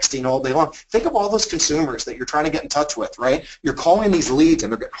 I'm texting all day long. Think of all those consumers that you're trying to get in touch with, right? You're calling these leads,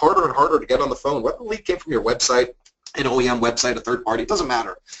 and they're getting harder and harder to get on the phone. Whether the lead came from your website, an OEM website, a third party, it doesn't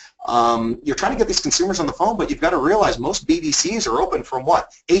matter. You're trying to get these consumers on the phone, but you've got to realize most BDCs are open from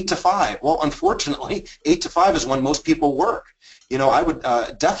what? 8 to 5. Well, unfortunately, 8 to 5 is when most people work. You know, I would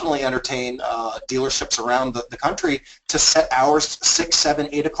definitely entertain dealerships around the country to set hours 6, 7,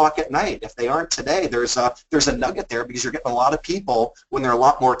 8 o'clock at night. If they aren't today, there's a nugget there because you're getting a lot of people when they're a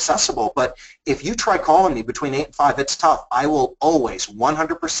lot more accessible. But if you try calling me between 8 and 5, it's tough. I will always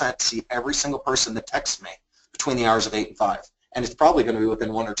 100% see every single person that texts me between the hours of 8 and 5. And it's probably going to be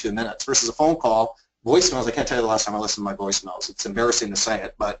within 1 or 2 minutes versus a phone call. Voicemails, I can't tell you the last time I listened to my voicemails. It's embarrassing to say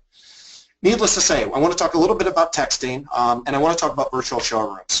it, but needless to say, I want to talk a little bit about texting, and I want to talk about virtual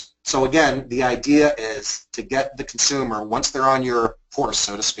showrooms. So again, the idea is to get the consumer, once they're on your horse,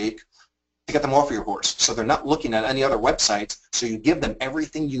 so to speak, to get them off of your horse. So they're not looking at any other websites, so you give them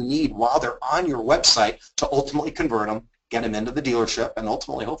everything you need while they're on your website to ultimately convert them, get them into the dealership, and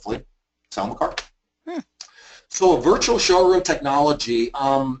ultimately, hopefully, sell them a car. So a virtual showroom technology,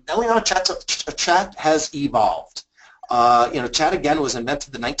 Eliana, chat has evolved. You know, chat again was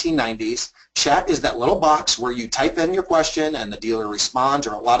invented in the 1990s. Chat is that little box where you type in your question and the dealer responds,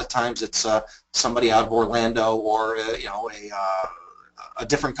 or a lot of times it's somebody out of Orlando or you know a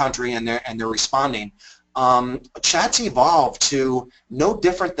different country, and they're responding. Chat's evolved to no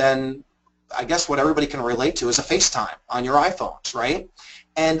different than, I guess, what everybody can relate to is a FaceTime on your iPhones, right?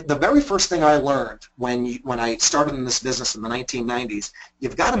 And the very first thing I learned when I started in this business in the 1990s,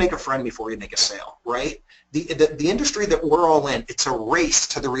 you've got to make a friend before you make a sale, right? The industry that we're all in, it's a race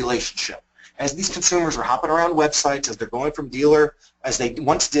to the relationship. As these consumers are hopping around websites, as they're going from dealer, as they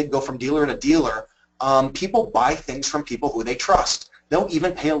once did go from dealer to dealer, people buy things from people who they trust. They'll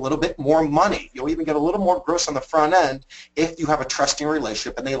even pay a little bit more money. You'll even get a little more gross on the front end if you have a trusting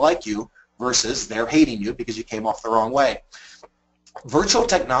relationship and they like you versus they're hating you because you came off the wrong way. Virtual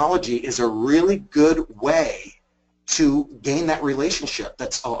technology is a really good way to gain that relationship.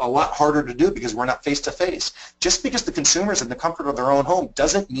 That's a lot harder to do because we're not face-to-face. Just because the consumer's in the comfort of their own home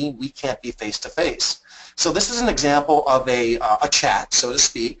doesn't mean we can't be face-to-face. So this is an example of a chat, so to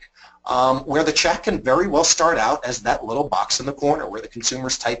speak, where the chat can very well start out as that little box in the corner where the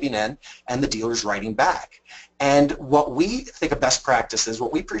consumer's typing in and the dealer's writing back. And what we think a best practice is,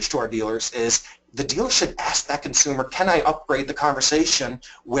 what we preach to our dealers is, the dealer should ask that consumer, can I upgrade the conversation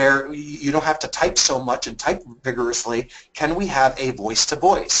where you don't have to type so much and type vigorously? Can we have a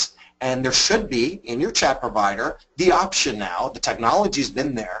voice-to-voice? And there should be, in your chat provider, the option now, the technology's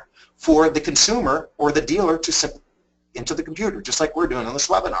been there, for the consumer or the dealer to simply into the computer, just like we're doing on this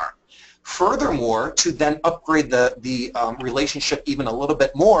webinar. Furthermore, to then upgrade the relationship even a little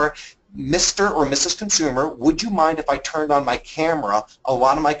bit more, Mr. or Mrs. Consumer, would you mind if I turned on my camera? A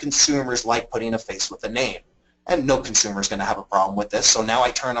lot of my consumers like putting a face with a name, and no consumer is going to have a problem with this. So now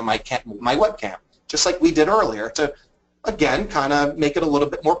I turn on my webcam, just like we did earlier, to again kind of make it a little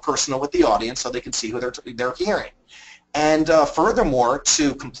bit more personal with the audience so they can see who they're hearing. And furthermore,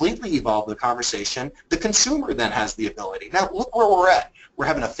 to completely evolve the conversation, the consumer then has the ability. Now look where we're at. We're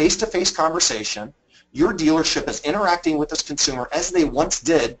having a face-to-face conversation. Your dealership is interacting with this consumer as they once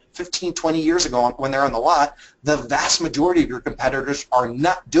did 15, 20 years ago when they're on the lot. The vast majority of your competitors are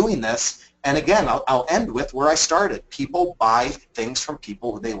not doing this. And again, I'll end with where I started. People buy things from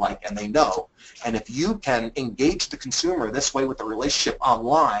people who they like and they know. And if you can engage the consumer this way with the relationship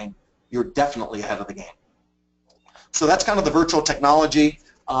online, you're definitely ahead of the game. So that's kind of the virtual technology.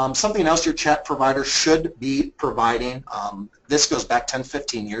 Something else your chat provider should be providing, this goes back 10,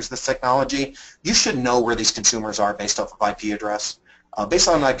 15 years, this technology, you should know where these consumers are based off of IP address. Based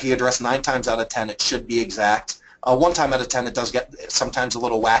on an IP address, 9 times out of 10 it should be exact. 1 time out of 10 it does get sometimes a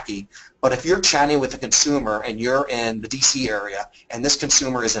little wacky, but if you're chatting with a consumer and you're in the DC area and this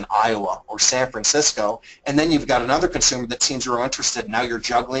consumer is in Iowa or San Francisco, and then you've got another consumer that seems real interested, now you're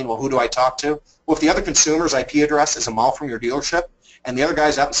juggling, well, who do I talk to? Well, if the other consumer's IP address is a mile from your dealership and the other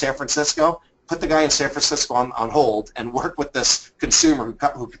guy's out in San Francisco, put the guy in San Francisco on hold and work with this consumer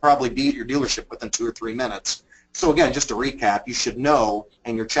who could probably be at your dealership within 2 or 3 minutes. So again, just to recap, you should know,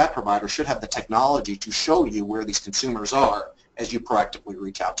 and your chat provider should have the technology to show you where these consumers are as you proactively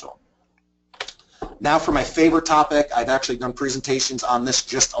reach out to them. Now for my favorite topic, I've actually done presentations on this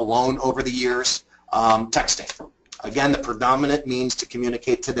just alone over the years, texting. Again, the predominant means to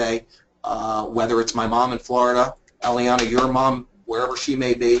communicate today, whether it's my mom in Florida, Eliana, your mom, wherever she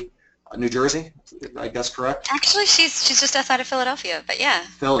may be, New Jersey, I guess correct? Actually, she's just outside of Philadelphia, but yeah.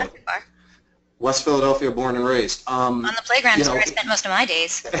 Philly. Not too far. West Philadelphia, born and raised. On the playground is where I spent most of my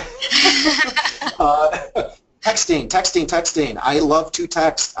days. Texting. I love to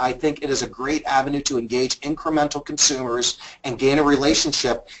text. I think it is a great avenue to engage incremental consumers and gain a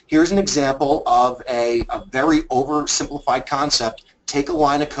relationship. Here's an example of a very oversimplified concept. Take a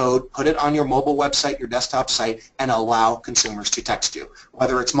line of code, put it on your mobile website, your desktop site, and allow consumers to text you.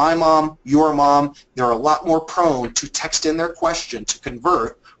 Whether it's my mom, your mom, they're a lot more prone to text in their question to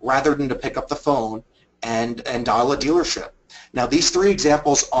convert rather than to pick up the phone and dial a dealership. Now these 3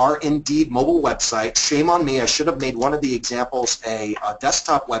 examples are indeed mobile websites. Shame on me, I should have made one of the examples a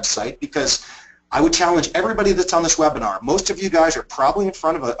desktop website, because I would challenge everybody that's on this webinar. Most of you guys are probably in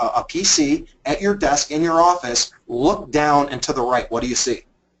front of a PC at your desk in your office. Look down and to the right. What do you see?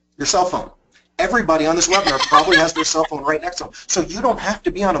 Your cell phone. Everybody on this webinar probably has their cell phone right next to them. So you don't have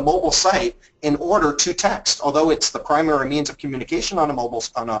to be on a mobile site in order to text, although it's the primary means of communication on a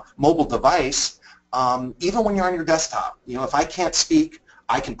mobile device. Even when you're on your desktop, if I can't speak,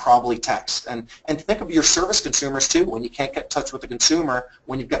 I can probably text. And think of your service consumers too. When you can't get in touch with the consumer,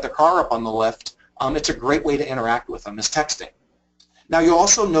 when you've got their car up on the lift, it's a great way to interact with them is texting. Now you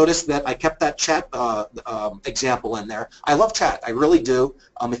also notice that I kept that chat example in there. I love chat, I really do.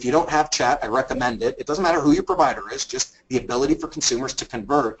 If you don't have chat, I recommend it. It doesn't matter who your provider is, just the ability for consumers to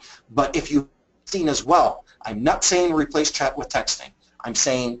convert. But if you've seen as well, I'm not saying replace chat with texting. I'm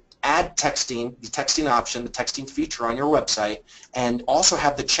saying add texting, the texting option, the texting feature on your website, and also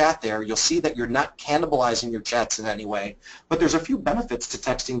have the chat there. You'll see that you're not cannibalizing your chats in any way. But there's a few benefits to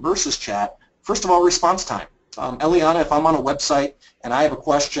texting versus chat. First of all, response time. Eliana, if I'm on a website and I have a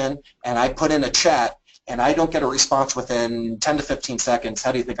question and I put in a chat and I don't get a response within 10 to 15 seconds,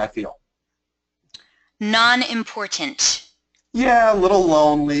 how do you think I feel? Non-important. Yeah, a little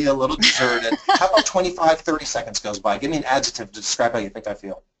lonely, a little deserted. How about 25, 30 seconds goes by? Give me an adjective to describe how you think I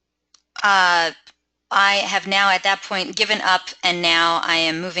feel. I have now at that point given up, and now I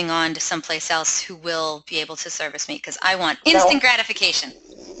am moving on to someplace else who will be able to service me because I want instant gratification.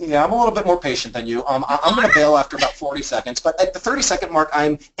 Yeah, I'm a little bit more patient than you. I'm going to bail after about 40 seconds, but at the 30-second mark,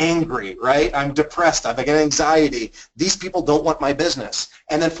 I'm angry, right? I'm depressed. I get anxiety. These people don't want my business.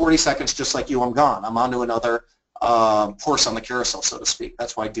 And then 40 seconds, just like you, I'm gone. I'm on to another horse on the carousel, so to speak.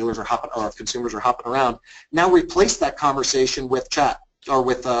 That's why dealers are hopping, or consumers are hopping around. Now replace that conversation with chat, or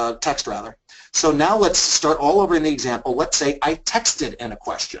with text rather. So now let's start all over in the example. Let's say I texted in a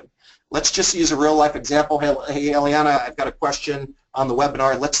question. Let's just use a real life example. Hey Eliana, I've got a question on the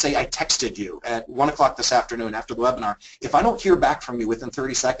webinar. Let's say I texted you at 1 o'clock this afternoon after the webinar. If I don't hear back from you within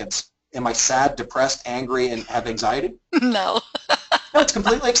 30 seconds, am I sad, depressed, angry, and have anxiety? No. No, it's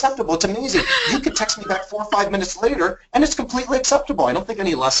completely acceptable. It's amazing. You could text me back 4 or 5 minutes later, and it's completely acceptable. I don't think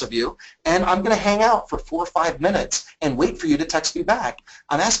any less of you, and I'm going to hang out for 4 or 5 minutes and wait for you to text me back.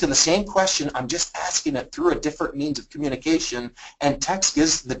 I'm asking the same question. I'm just asking it through a different means of communication, and text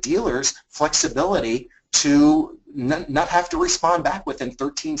gives the dealers flexibility to not have to respond back within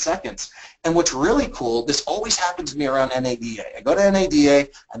 13 seconds. And what's really cool, this always happens to me around NADA. I go to NADA,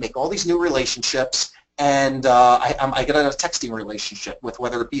 I make all these new relationships, and I get a texting relationship with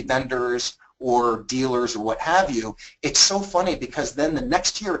whether it be vendors or dealers or what have you. It's so funny because then the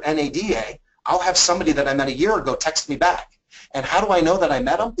next year at NADA, I'll have somebody that I met a year ago text me back. And how do I know that I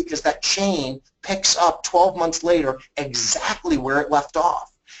met them? Because that chain picks up 12 months later exactly where it left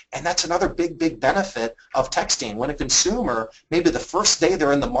off. And that's another big benefit of texting. When a consumer, maybe the first day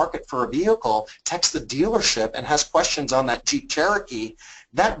they're in the market for a vehicle, texts the dealership and has questions on that Jeep Cherokee,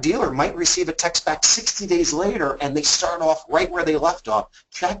 that dealer might receive a text back 60 days later and they start off right where they left off.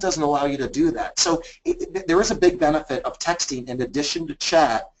 Chat doesn't allow you to do that. So there is a big benefit of texting in addition to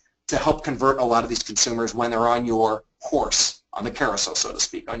chat to help convert a lot of these consumers when they're on your horse, on the carousel, so to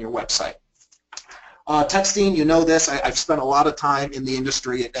speak, on your website. Texting, you know this, I've spent a lot of time in the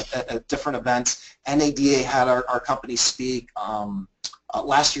industry at different events. NADA had our company speak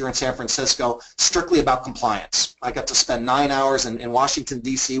last year in San Francisco, strictly about compliance. I got to spend 9 hours in Washington,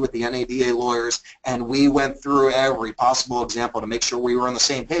 D.C. with the NADA lawyers, and we went through every possible example to make sure we were on the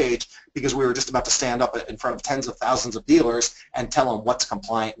same page, because we were just about to stand up in front of tens of thousands of dealers and tell them what's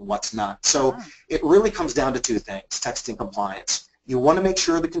compliant and what's not. So it really comes down to two things, texting compliance. You want to make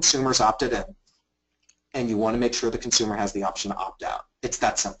sure the consumer's opted in, and you want to make sure the consumer has the option to opt out. It's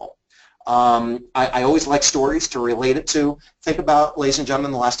that simple. I always like stories to relate it to. Think about, ladies and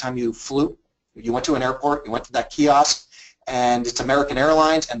gentlemen, the last time you flew. You went to an airport, you went to that kiosk, and it's American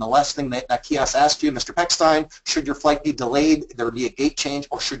Airlines, and the last thing that kiosk asked you, Mr. Pechstein, should your flight be delayed, there be a gate change,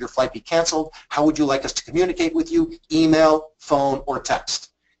 or should your flight be canceled? How would you like us to communicate with you? Email, phone, or text?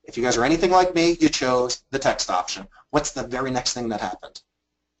 If you guys are anything like me, you chose the text option. What's the very next thing that happened?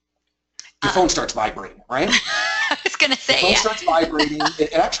 Your phone starts vibrating, right? I was going to say, the phone starts vibrating.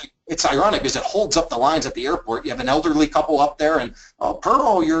 It's ironic because it holds up the lines at the airport. You have an elderly couple up there, and oh,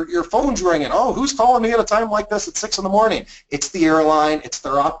 Pearl, your phone's ringing. Oh, who's calling me at a time like this at 6 in the morning? It's the airline. It's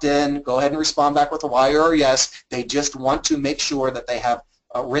their opt-in. Go ahead and respond back with a Y or a yes. They just want to make sure that they have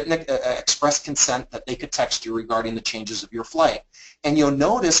written express consent that they could text you regarding the changes of your flight. And you'll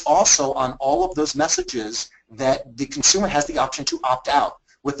notice also on all of those messages that the consumer has the option to opt out,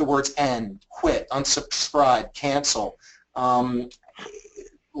 with the words end, quit, unsubscribe, cancel.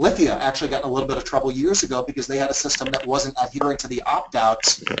 Lithia actually got in a little bit of trouble years ago because they had a system that wasn't adhering to the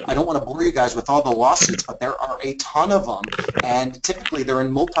opt-outs. I don't want to bore you guys with all the lawsuits, but there are a ton of them, and typically they're in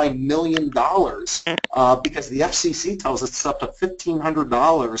multi-million dollars because the FCC tells us it's up to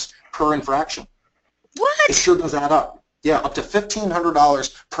 $1,500 per infraction. what? It sure does add up. Yeah, up to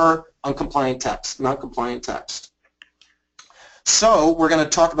 $1,500 per uncompliant text, non-compliant text. So we're going to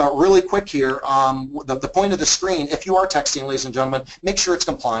talk about really quick here the point of the screen. If you are texting, ladies and gentlemen, make sure it's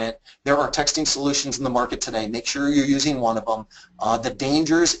compliant. There are texting solutions in the market today. Make sure you're using one of them. The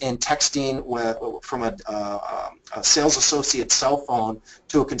dangers in texting from a sales associate's cell phone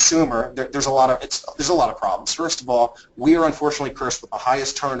to a consumer, there's a lot of problems. First of all, we are unfortunately cursed with the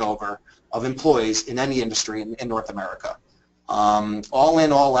highest turnover of employees in any industry in North America. All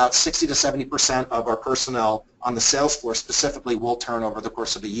in, all out, 60 to 70% of our personnel on the sales floor specifically will turn over the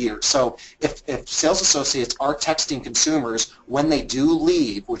course of a year. So if sales associates are texting consumers when they do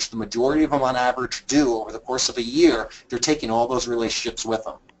leave, which the majority of them on average do over the course of a year, they're taking all those relationships with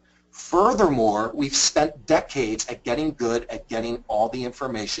them. Furthermore, we've spent decades at getting good at getting all the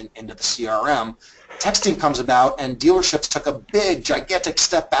information into the CRM. Texting comes about, and dealerships took a big, gigantic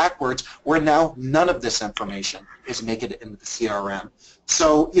step backwards where now none of this information is making it into the CRM.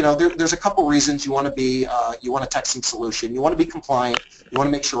 So, you know, there's a couple reasons you want to be, you want a texting solution. You want to be compliant. You want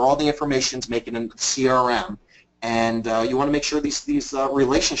to make sure all the information is making it into the CRM. And you want to make sure these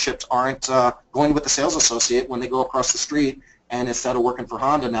relationships aren't going with the sales associate when they go across the street, and instead of working for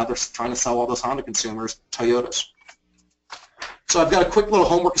Honda, now they're trying to sell all those Honda consumers Toyotas. So I've got a quick little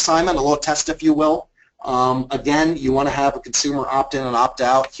homework assignment, a little test, if you will. Again, you want to have a consumer opt-in and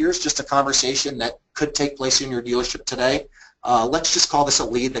opt-out. Here's just a conversation that could take place in your dealership today. Let's just call this a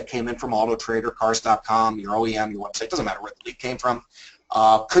lead that came in from AutoTrader, Cars.com, your OEM, your website. Doesn't matter where the lead came from.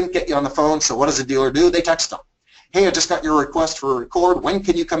 Couldn't get you on the phone, so what does the dealer do? They text them. Hey, I just got your request for a record. When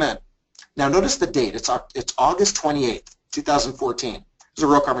can you come in? Now, notice the date. It's August 28th, 2014. This is a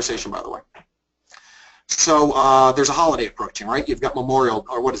real conversation, by the way. So there's a holiday approaching, right? You've got Memorial,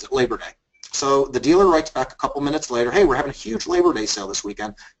 or what is it, Labor Day. So the dealer writes back a couple minutes later, hey, we're having a huge Labor Day sale this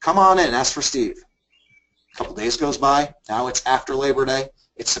weekend. Come on in, ask for Steve. A couple days goes by. Now it's after Labor Day.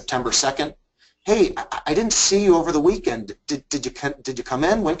 It's September 2nd. Hey, I didn't see you over the weekend. Did you come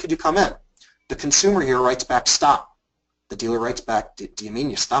in? When could you come in? The consumer here writes back, stop. The dealer writes back, do you mean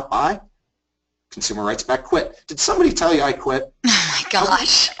you stopped by? Consumer writes back, quit. Did somebody tell you I quit? Oh my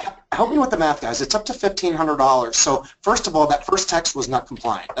gosh. Help me with the math, guys. It's up to $1,500. So first of all, that first text was not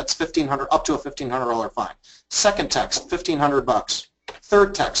compliant. That's $1,500, up to a $1,500 fine. Second text, $1,500.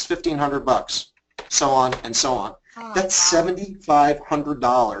 Third text, $1,500. So on and so on. Oh, that's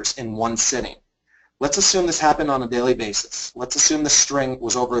 $7,500 in one sitting. Let's assume this happened on a daily basis. Let's assume the string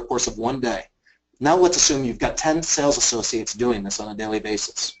was over the course of one day. Now let's assume you've got 10 sales associates doing this on a daily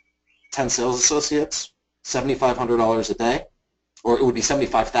basis. 10 sales associates, $7,500 a day, or it would be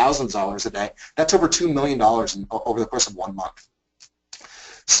 $75,000 a day. That's over $2 million over the course of 1 month.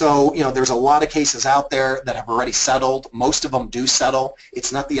 So, there's a lot of cases out there that have already settled. Most of them do settle.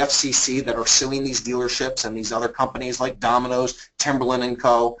 It's not the FCC that are suing these dealerships and these other companies like Domino's, Timberland &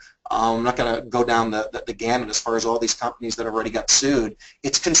 Co. I'm not going to go down the gamut as far as all these companies that already got sued.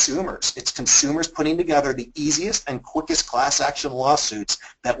 It's consumers. It's consumers putting together the easiest and quickest class action lawsuits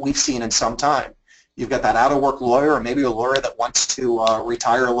that we've seen in some time. You've got that out-of-work lawyer or maybe a lawyer that wants to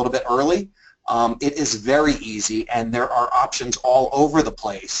retire a little bit early. It is very easy, and there are options all over the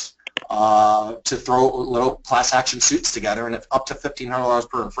place to throw little class action suits together, and if up to $1,500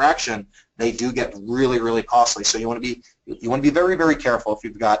 per infraction, they do get really, really costly. So you want to be very, very careful if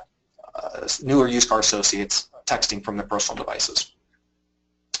you've got new or used car associates texting from their personal devices.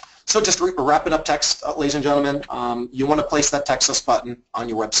 So just wrapping up text, ladies and gentlemen, you want to place that text us button on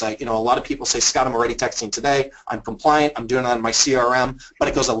your website. A lot of people say, Scott, I'm already texting today. I'm compliant. I'm doing that in my CRM, but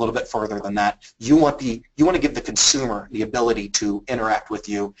it goes a little bit further than that. You want to give the consumer the ability to interact with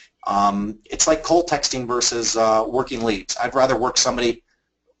you. It's like cold texting versus working leads. I'd rather work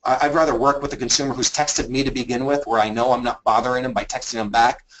with a consumer who's texted me to begin with, where I know I'm not bothering them by texting them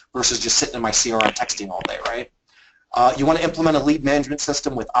back, versus just sitting in my CRM texting all day, right? You want to implement a lead management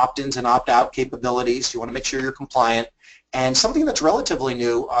system with opt-ins and opt-out capabilities. You want to make sure you're compliant. And something that's relatively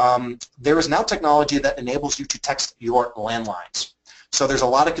new, there is now technology that enables you to text your landlines. So there's a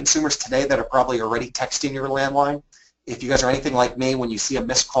lot of consumers today that are probably already texting your landline. If you guys are anything like me, when you see a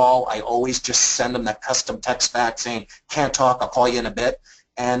missed call, I always just send them that custom text back saying, can't talk, I'll call you in a bit.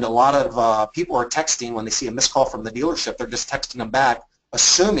 And a lot of people are texting when they see a missed call from the dealership. They're just texting them back,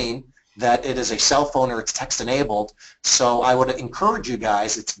 assuming that it is a cell phone or it's text enabled. So I would encourage you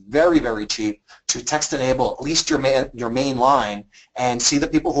guys, it's very, very cheap, to text enable at least your main line and see the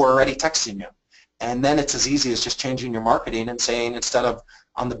people who are already texting you. And then it's as easy as just changing your marketing and saying, instead of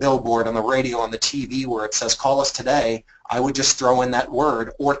on the billboard, on the radio, on the TV where it says call us today, I would just throw in that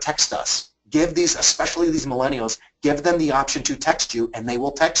word or text us. Give these, especially these millennials, give them the option to text you and they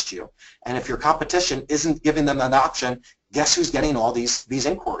will text you. And if your competition isn't giving them that option, guess who's getting all these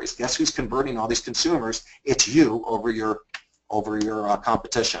inquiries? Guess who's converting all these consumers? It's you over your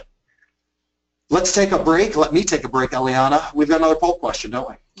competition. Let's take a break. Let me take a break, Eliana. We've got another poll question, don't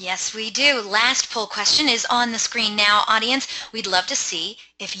we? Yes, we do. Last poll question is on the screen now, audience. We'd love to see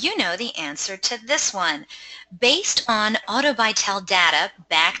if you know the answer to this one. Based on Autobytel data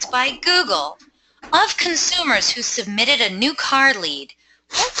backed by Google, of consumers who submitted a new car lead,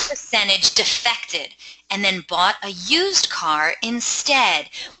 what percentage defected and then bought a used car instead?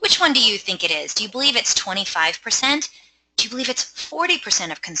 Which one do you think it is? Do you believe it's 25%? Do you believe it's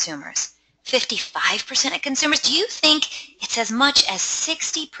 40% of consumers? 55% of consumers? Do you think it's as much as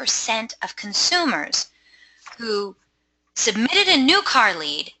 60% of consumers who submitted a new car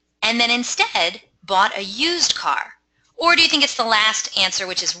lead and then instead bought a used car? Or do you think it's the last answer,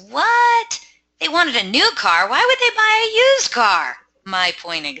 which is, what? They wanted a new car. Why would they buy a used car? My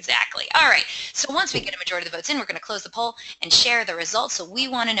point exactly. All right, so once we get a majority of the votes in, we're going to close the poll and share the results. So we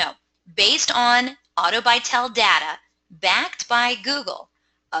want to know, based on Autobytel data backed by Google,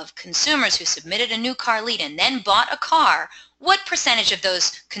 of consumers who submitted a new car lead and then bought a car, what percentage of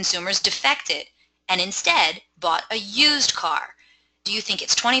those consumers defected and instead bought a used car? Do you think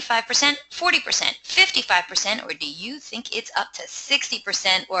it's 25%, 40%, 55%, or do you think it's up to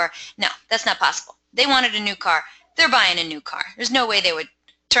 60%? Or no, that's not possible. They wanted a new car. They're buying a new car. There's no way they would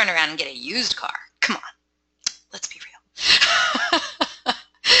turn around and get a used car. Come on. Let's be real.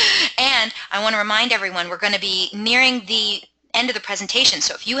 And I want to remind everyone, we're going to be nearing the end of the presentation.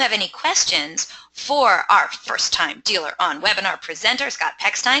 So if you have any questions for our first-time Dealer On webinar presenter, Scott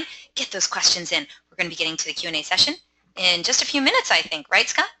Pechstein, get those questions in. We're going to be getting to the Q&A session in just a few minutes, I think. Right,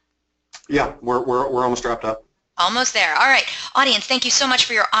 Scott? Yeah, we're almost wrapped up. Almost there. All right. Audience, thank you so much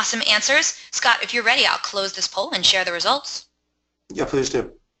for your awesome answers. Scott, if you're ready, I'll close this poll and share the results. Yeah, please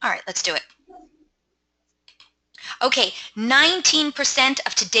do. All right, let's do it. Okay, 19%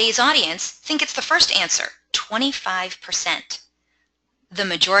 of today's audience think it's the first answer, 25%. The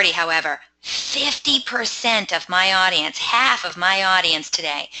majority, however, 50% of my audience, half of my audience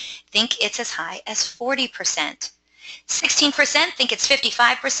today, think it's as high as 40%. 16% think it's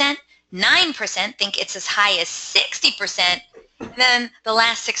 55%. 9% think it's as high as 60%. And then the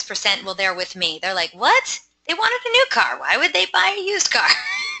last 6%, well, they're with me. They're like, what? They wanted a new car. Why would they buy a used car?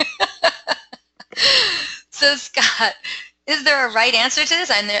 So, Scott, is there a right answer to this?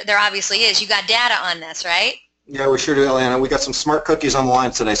 And there obviously is. You got data on this, right? Yeah, we sure do, Atlanta. We got some smart cookies on the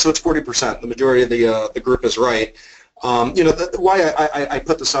line today, so it's 40%. The majority of the group is right. Why I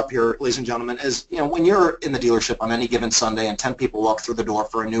put this up here, ladies and gentlemen, is, when you're in the dealership on any given Sunday and 10 people walk through the door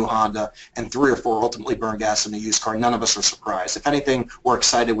for a new Honda and 3 or 4 ultimately burn gas in a used car, none of us are surprised. If anything, we're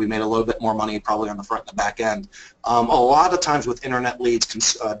excited. We made a little bit more money probably on the front and the back end. A lot of times with internet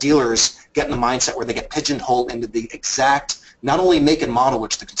leads, dealers get in the mindset where they get pigeonholed into the exact not only make and model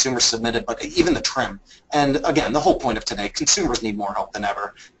which the consumer submitted, but even the trim. And again, the whole point of today, consumers need more help than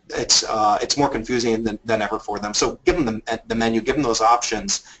ever. It's more confusing than ever for them. So give them the menu, give them those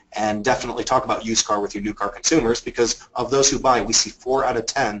options, and definitely talk about used car with your new car consumers, because of those who buy, we see 4 out of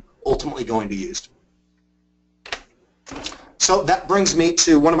 10 ultimately going to used. So that brings me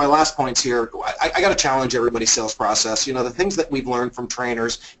to one of my last points here. I got to challenge everybody's sales process. The things that we've learned from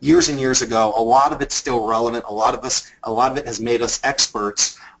trainers years and years ago, a lot of it's still relevant. A lot of it has made us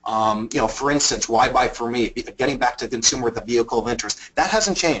experts. For instance, why buy for me? Getting back to the consumer with the vehicle of interest, that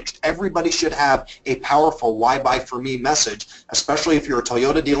hasn't changed. Everybody should have a powerful why buy for me message, especially if you're a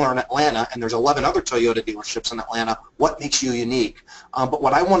Toyota dealer in Atlanta and there's 11 other Toyota dealerships in Atlanta. What makes you unique? But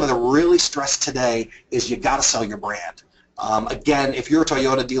what I wanted to really stress today is you got to sell your brand. Again, if you're a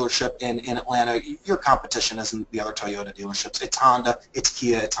Toyota dealership in Atlanta, your competition isn't the other Toyota dealerships. It's Honda, it's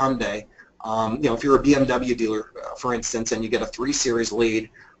Kia, it's Hyundai. If you're a BMW dealer, for instance, and you get a 3 Series lead,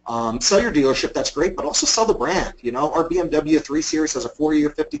 sell your dealership, that's great, but also sell the brand. Our BMW 3 Series has a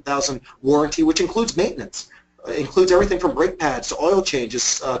 4-year, 50,000 warranty, which includes maintenance. It includes everything from brake pads to oil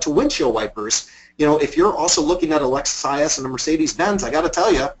changes to windshield wipers. If you're also looking at a Lexus IS and a Mercedes-Benz, I got to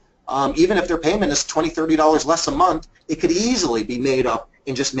tell you, even if their payment is $20, $30 less a month, it could easily be made up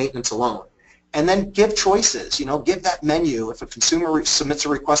in just maintenance alone. And then give choices, give that menu. If a consumer submits a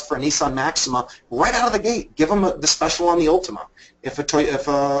request for a Nissan Maxima, right out of the gate, give them the special on the Ultima. If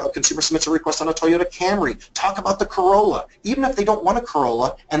a consumer submits a request on a Toyota Camry, talk about the Corolla. Even if they don't want a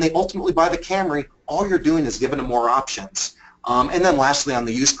Corolla and they ultimately buy the Camry, all you're doing is giving them more options. And then lastly, on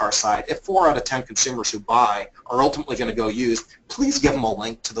the used car side, if 4 out of 10 consumers who buy are ultimately going to go used, please give them a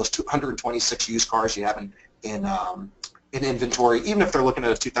link to those 226 used cars you have in inventory. Even if they're looking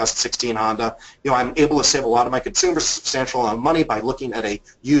at a 2016 Honda, I'm able to save a lot of my consumers a substantial amount of money by looking at a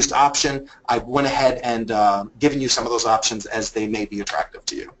used option. I went ahead and given you some of those options as they may be attractive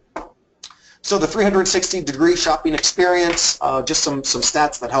to you. So the 360-degree shopping experience, just some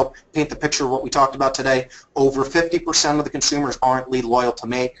stats that help paint the picture of what we talked about today. Over 50% of the consumers aren't lead loyal to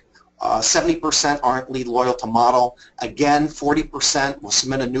make. 70% aren't lead loyal to model. Again, 40% will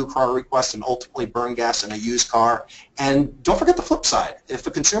submit a new car request and ultimately burn gas in a used car. And don't forget the flip side. If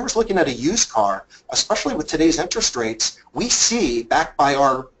a consumer is looking at a used car, especially with today's interest rates, we see, backed by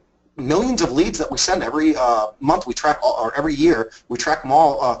our millions of leads that we send every month, we track, or every year, we track them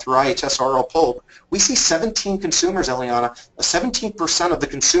all through IHS RL Poll. We see 17 consumers, Eliana, 17% of the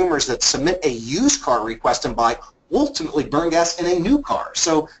consumers that submit a used car request and buy ultimately burn gas in a new car.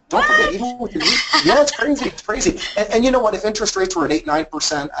 So don't forget, even with your yeah, it's crazy, it's crazy. And you know what, if interest rates were at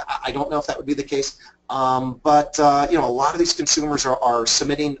 8-9%, I don't know if that would be the case. But a lot of these consumers are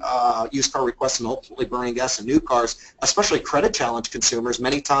submitting used car requests and ultimately burning gas in new cars, especially credit challenge consumers.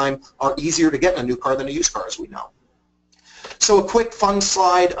 Many times are easier to get in a new car than a used car, as we know. So a quick fun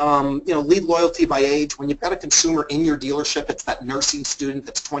slide, lead loyalty by age. When you've got a consumer in your dealership, it's that nursing student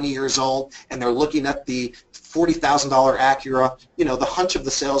that's 20 years old, and they're looking at the $40,000 Acura. The hunch of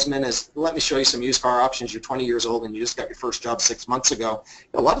the salesman is, let me show you some used car options. You're 20 years old and you just got your first job 6 months ago.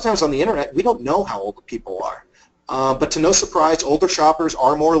 A lot of times on the internet, we don't know how old the people are. But to no surprise, older shoppers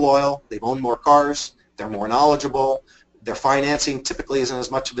are more loyal. They've owned more cars. They're more knowledgeable. Their financing typically isn't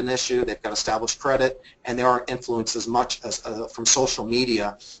as much of an issue. They've got established credit, and they aren't influenced as much as from social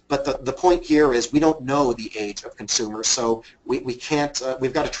media. But the point here is we don't know the age of consumers, so we can't.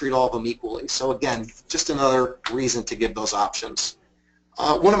 We've got to treat all of them equally. So again, just another reason to give those options.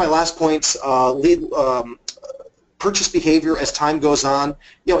 One of my last points: purchase behavior as time goes on.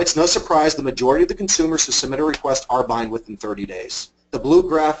 It's no surprise the majority of the consumers who submit a request are buying within 30 days. The blue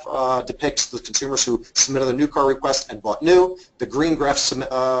graph depicts the consumers who submitted a new car request and bought new. The green graph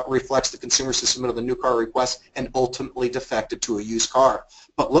reflects the consumers who submitted the new car request and ultimately defected to a used car.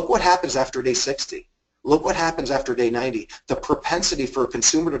 But look what happens after day 60. Look what happens after day 90. The propensity for a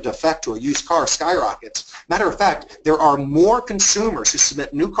consumer to defect to a used car skyrockets. Matter of fact, there are more consumers who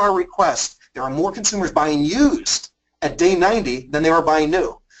submit new car requests. There are more consumers buying used at day 90 than they are buying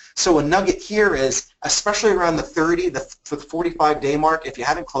new. So a nugget here is, especially around the 30 to 45-day mark, if you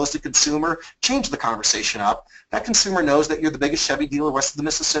haven't closed a consumer, change the conversation up. That consumer knows that you're the biggest Chevy dealer west of the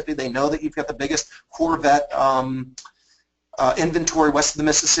Mississippi. They know that you've got the biggest Corvette inventory west of the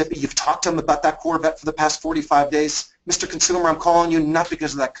Mississippi. You've talked to them about that Corvette for the past 45 days. Mr. Consumer, I'm calling you not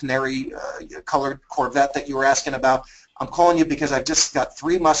because of that canary colored Corvette that you were asking about. I'm calling you because I've just got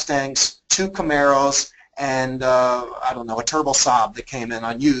 3 Mustangs, 2 Camaros, and I don't know, a Turbo Saab that came in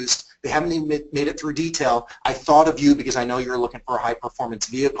unused. They haven't even made it through detail. I thought of you because I know you're looking for a high-performance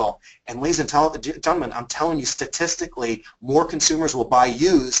vehicle. And ladies and gentlemen, I'm telling you, statistically, more consumers will buy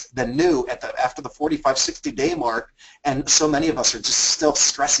used than new after the 45, 60-day mark, and so many of us are just still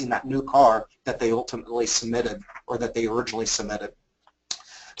stressing that new car that they ultimately submitted or that they originally submitted.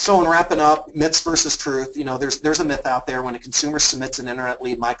 So in wrapping up, myths versus truth, you know, there's a myth out there. When a consumer submits an internet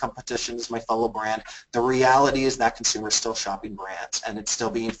lead, my competition is my fellow brand. The reality is that consumer is still shopping brands, and it's still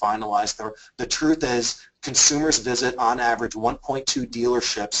being finalized. The truth is consumers visit, on average, 1.2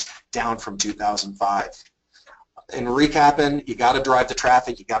 dealerships, down from 2005. In recapping, you got to drive the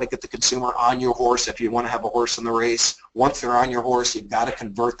traffic. You got to get the consumer on your horse if you want to have a horse in the race. Once they're on your horse, you've got to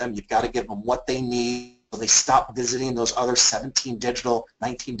convert them. You've got to give them what they need. They stop visiting those other 17 digital,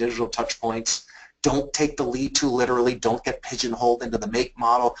 19 digital touch points. Don't take the lead too literally. Don't get pigeonholed into the make,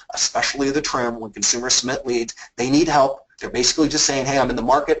 model, especially the trim. When consumers submit leads, they need help. They're basically just saying, hey, I'm in the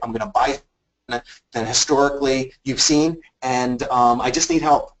market. I'm going to buy than historically you've seen, and I just need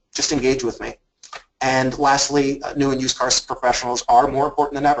help. Just engage with me. And lastly, new and used car professionals are more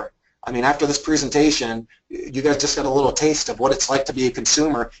important than ever. I mean, after this presentation, you guys just got a little taste of what it's like to be a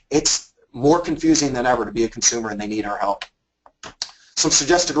consumer. It's more confusing than ever to be a consumer, and they need our help. Some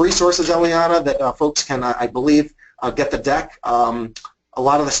suggested resources, Eliana, that folks can, I believe, get the deck. A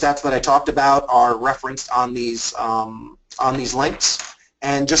lot of the stats that I talked about are referenced on these links,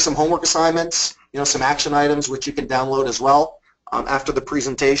 and just some homework assignments, you know, some action items which you can download as well after the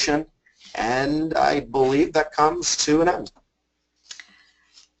presentation. And I believe that comes to an end.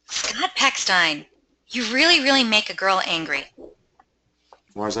 Scott Pechstein, you really make a girl angry.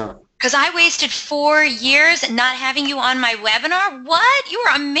 Why is that? Because I wasted 4 years not having you on my webinar. What? You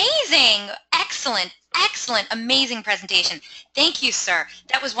were amazing. Excellent, amazing presentation. Thank you, sir.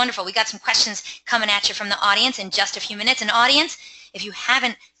 That was wonderful. We got some questions coming at you from the audience in just a few minutes. And audience, if you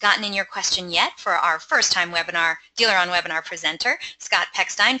haven't gotten in your question yet for our first-time webinar, DealerOn webinar presenter, Scott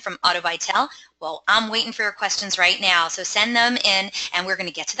Pechstein from Autobytel, well, I'm waiting for your questions right now, so send them in, and we're going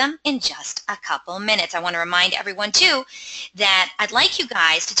to get to them in just a couple minutes. I want to remind everyone, too, that I'd like you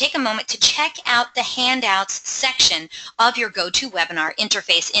guys to take a moment to check out the handouts section of your GoToWebinar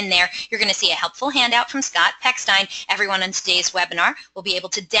interface. In there, you're going to see a helpful handout from Scott Pechstein. Everyone on today's webinar will be able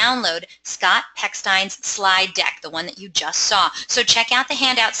to download Scott Pechstein's slide deck, the one that you just saw. So check out the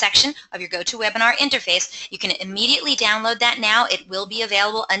handout section of your GoToWebinar interface. You can immediately download that now. It will be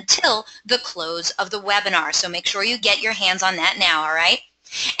available until the close of the webinar, so make sure you get your hands on that now, all right?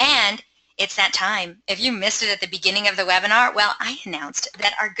 And it's that time. If you missed it at the beginning of the webinar, well, I announced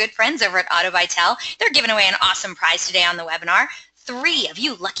that our good friends over at Autobytel, they're giving away an awesome prize today on the webinar. 3 of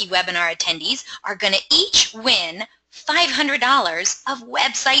you lucky webinar attendees are going to each win $500 of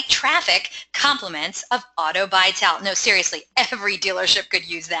website traffic compliments of Autobytel. No, seriously, every dealership could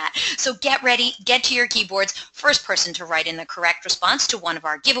use that. So get ready, get to your keyboards. First person to write in the correct response to one of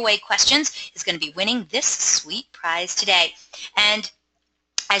our giveaway questions is going to be winning this sweet prize today. And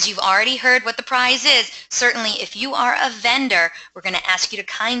as you've already heard what the prize is, certainly if you are a vendor, we're going to ask you to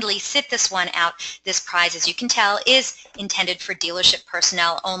kindly sit this one out. This prize, as you can tell, is intended for dealership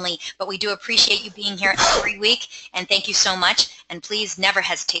personnel only, but we do appreciate you being here every week, and thank you so much, and please never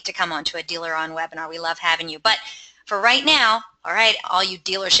hesitate to come on to a DealerOn webinar. We love having you. But for right now, all right, all you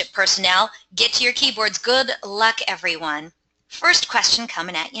dealership personnel, get to your keyboards. Good luck, everyone. First question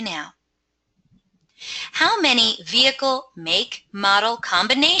coming at you now. How many vehicle make model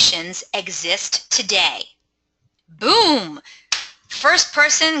combinations exist today? Boom! First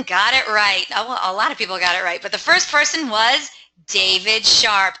person got it right. Oh, well, a lot of people got it right, but the first person was David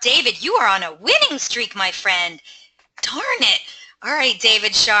Sharp. David, you are on a winning streak, my friend. Darn it. All right,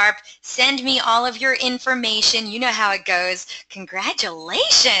 David Sharp, send me all of your information. You know how it goes.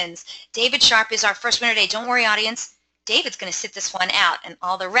 Congratulations. David Sharp is our first winner today. Don't worry, audience. David's going to sit this one out, and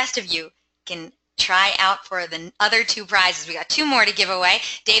all the rest of you can try out for the other 2 prizes. We got 2 more to give away.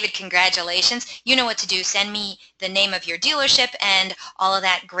 David, congratulations. You know what to do. Send me the name of your dealership and all of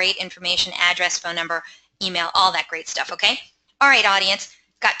that great information, address, phone number, email, all that great stuff, okay? All right, audience,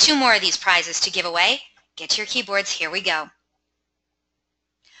 got 2 more of these prizes to give away. Get to your keyboards. Here we go.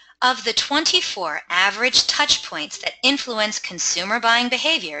 Of the 24 average touch points that influence consumer buying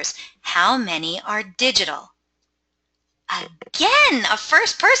behaviors, how many are digital? Again, a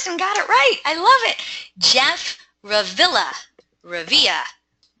first person got it right. I love it. Jeff Revilla.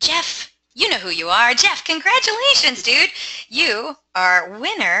 Jeff You know who you are. Jeff, congratulations, dude. You are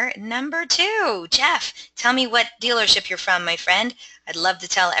winner number 2. Jeff, tell me what dealership you're from, my friend. I'd love to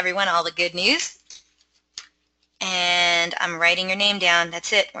tell everyone all the good news. And I'm writing your name down.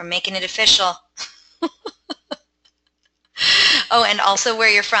 That's it. We're making it official. Oh, and also where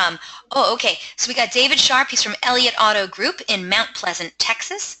you're from. Oh, okay. So we got David Sharp. He's from Elliott Auto Group in Mount Pleasant,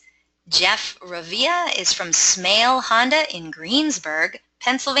 Texas. Jeff Ravia is from Smale Honda in Greensburg,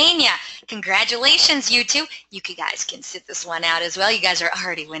 Pennsylvania. Congratulations, you two. You guys can sit this one out as well. You guys are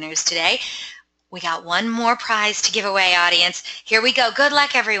already winners today. We got one more prize to give away, audience. Here we go. Good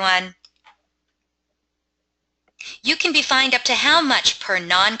luck, everyone. You can be fined up to how much per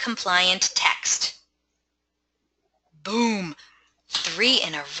non-compliant text? Boom. 3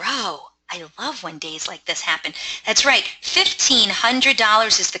 in a row. I love when days like this happen. That's right.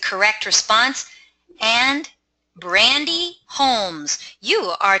 $1,500 is the correct response. And Brandy Holmes,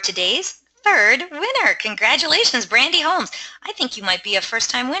 you are today's 3rd winner. Congratulations, Brandy Holmes. I think you might be a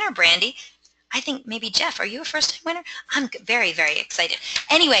first-time winner, Brandy. I think maybe Jeff, are you a first-time winner? I'm very, very excited.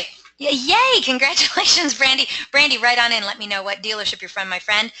 Anyway, yay! Congratulations, Brandy. Brandy, write on in. Let me know what dealership you're from, my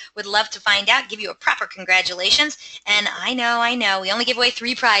friend. Would love to find out. Give you a proper congratulations. And I know. We only give away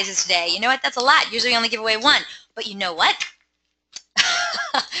 3 prizes today. You know what? That's a lot. Usually we only give away 1. But you know what?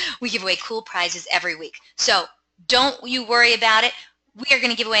 We give away cool prizes every week. So don't you worry about it. We are going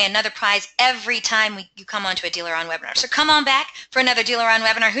to give away another prize every time you come onto a DealerOn webinar. So come on back for another DealerOn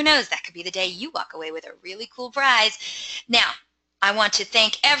webinar. Who knows? That could be the day you walk away with a really cool prize. Now, I want to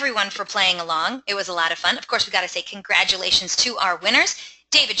thank everyone for playing along. It was a lot of fun. Of course, we got to say congratulations to our winners,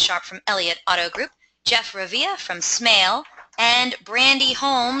 David Sharp from Elliott Auto Group, Jeff Ravia from Smale, and Brandy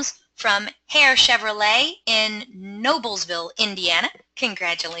Holmes from Hare Chevrolet in Noblesville, Indiana.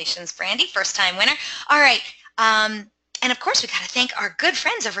 Congratulations, Brandy, first-time winner. All right, and of course, we got to thank our good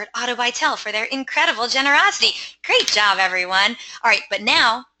friends over at Autobytel for their incredible generosity. Great job, everyone. All right, but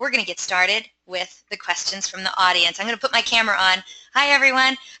now we're going to get started with the questions from the audience. I'm going to put my camera on. Hi,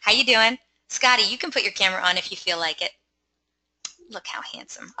 everyone. How you doing? Scotty, you can put your camera on if you feel like it. Look how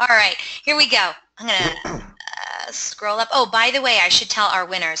handsome. All right, here we go. I'm going to scroll up. Oh, by the way, I should tell our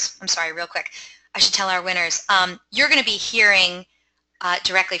winners. I'm sorry, real quick. I should tell our winners. You're going to be hearing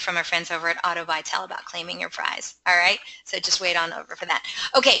directly from our friends over at Autobytel about claiming your prize. All right, so just wait on over for that.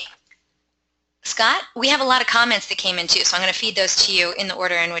 Okay, Scott, we have a lot of comments that came in too, so I'm going to feed those to you in the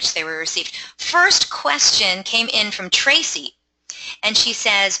order in which they were received. First question came in from Tracy, and she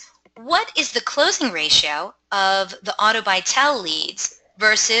says, what is the closing ratio of the Autobytel leads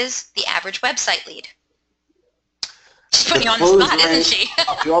versus the average website lead? She's putting you on the spot, isn't she?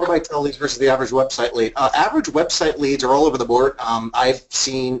 The Autobytel leads versus the average website lead. Average website leads are all over the board. I've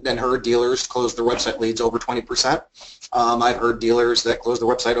seen and heard dealers close their website leads over 20%. I've heard dealers that close their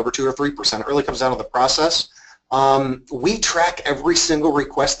website over 2 or 3%. It really comes down to the process. We track every single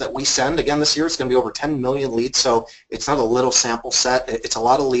request that we send. Again, this year it's going to be over 10 million leads, so it's not a little sample set. It's a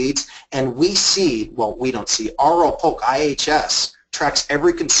lot of leads. And we see, well, we don't see, RL Polk IHS tracks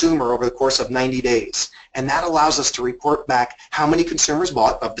every consumer over the course of 90 days. And that allows us to report back how many consumers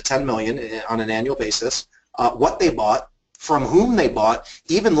bought of the 10 million on an annual basis, what they bought, from whom they bought.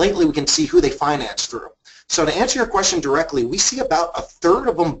 Even lately, we can see who they financed through. So to answer your question directly, we see about 1/3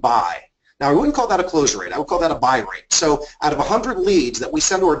 of them buy. Now, I wouldn't call that a close rate. I would call that a buy rate. So out of 100 leads that we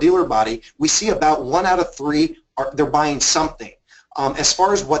send to our dealer body, we see about 1 out of 3 they're buying something. As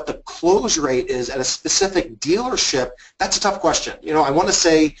far as what the close rate is at a specific dealership, that's a tough question. You know, I want to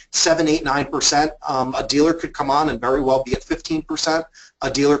say 7, 8, 9%. A dealer could come on and very well be at 15%. A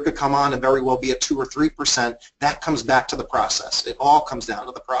dealer could come on and very well be at 2 or 3%. That comes back to the process. It all comes down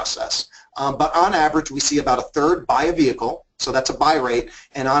to the process. But on average, we see about 1/3 buy a vehicle, so that's a buy rate.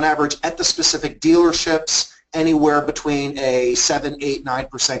 And on average, at the specific dealerships, anywhere between a 7, 8,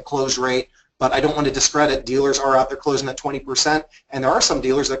 9% close rate. But I don't want to discredit, dealers are out there closing at 20%, and there are some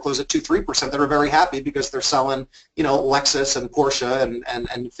dealers that close at 2, 3% that are very happy because they're selling, you know, Lexus and Porsche and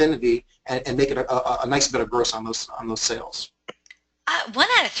Infiniti and making a nice bit of gross on those sales. 1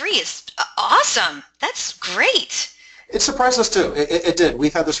 out of 3 is awesome. That's great. It surprised us too. It did.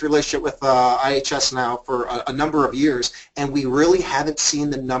 We've had this relationship with IHS now for a number of years, and we really haven't seen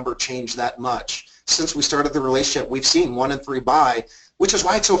the number change that much. Since we started the relationship, we've seen 1 in 3 buy, which is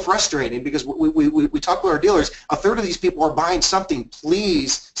why it's so frustrating, because we talk with our dealers, 1/3 of these people are buying something.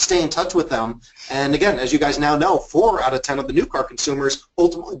 Please stay in touch with them. And again, as you guys now know, 4 out of 10 of the new car consumers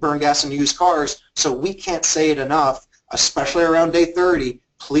ultimately burn gas in used cars, so we can't say it enough, especially around day 30,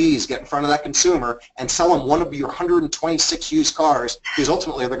 please get in front of that consumer and sell them one of your 126 used cars, because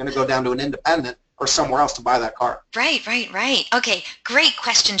ultimately they're going to go down to an independent or somewhere else to buy that car. Right, right, right. Okay, great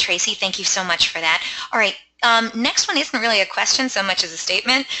question, Tracy. Thank you so much for that. All right, next one isn't really a question so much as a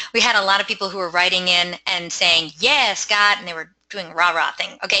statement. We had a lot of people who were writing in and saying, yeah, Scott, and they were doing a rah-rah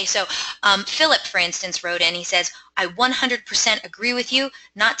thing. Okay, so Philip, for instance, wrote in. He says, I 100% agree with you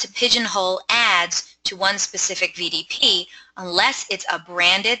not to pigeonhole ads to one specific VDP unless it's a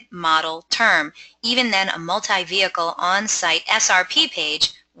branded model term. Even then, a multi-vehicle on-site SRP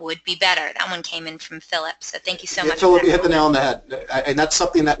page would be better. That one came in from Philip, so thank you so much. Philip, you hit the nail on the head, and that's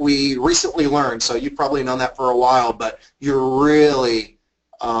something that we recently learned, so you've probably known that for a while, but you're really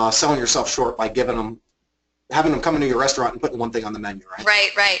selling yourself short by having them come into your restaurant and putting one thing on the menu, right?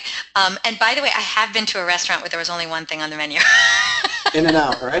 Right, right. And by the way, I have been to a restaurant where there was only one thing on the menu. In and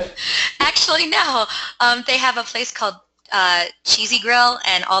out, right? Actually, no. They have a place called Cheesy Grill,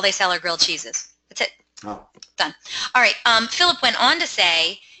 and all they sell are grilled cheeses. That's it. Oh. Done. All right. Philip went on to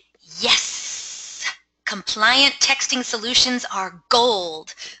say, yes, compliant texting solutions are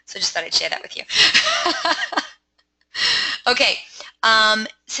gold. So just thought I'd share that with you. Okay.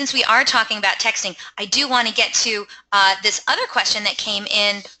 Since we are talking about texting, I do want to get to this other question that came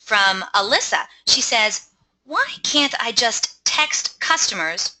in from Alyssa. She says, why can't I just text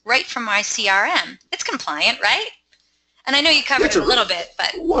customers right from my CRM? It's compliant, right? And I know you covered it a little bit,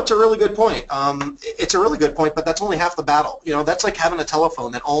 but... Well, it's a really good point. It's a really good point, but that's only half the battle. You know, that's like having a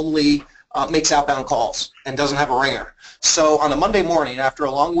telephone that only makes outbound calls and doesn't have a ringer. So on a Monday morning after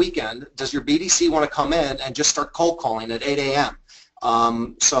a long weekend, does your BDC want to come in and just start cold calling at 8 a.m.?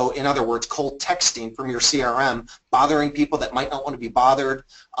 So in other words, cold texting from your CRM, bothering people that might not want to be bothered.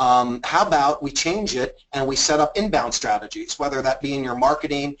 How about we change it and we set up inbound strategies, whether that be in your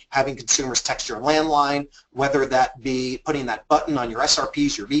marketing, having consumers text your landline, whether that be putting that button on your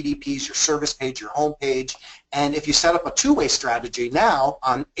SRPs, your VDPs, your service page, your home page. And if you set up a two-way strategy now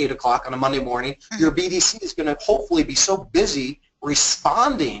on 8 o'clock on a Monday morning, your BDC is going to hopefully be so busy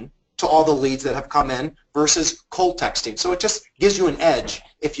responding to all the leads that have come in versus cold texting. So it just gives you an edge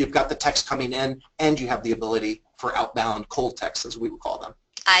if you've got the text coming in and you have the ability for outbound cold texts, as we would call them.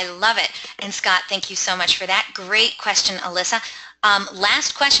 I love it. And Scott, thank you so much for that. Great question, Alyssa.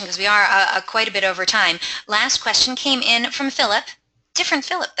 Last question, because we are quite a bit over time. Last question came in from Philip. Different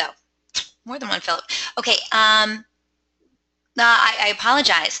Philip, though. More than one Philip. Okay. I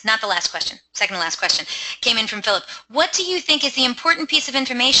apologize. Not the last question. Second to last question came in from Philip. What do you think is the important piece of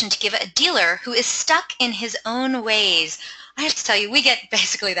information to give a dealer who is stuck in his own ways? I have to tell you, we get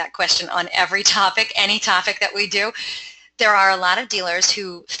basically that question on every topic, any topic that we do. There are a lot of dealers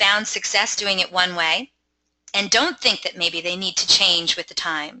who found success doing it one way and don't think that maybe they need to change with the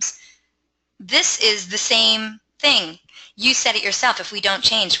times. This is the same thing. You said it yourself. If we don't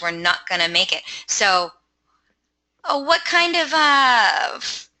change, we're not going to make it. So what kind of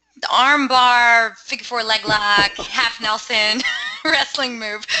arm bar, figure four leg lock, half Nelson wrestling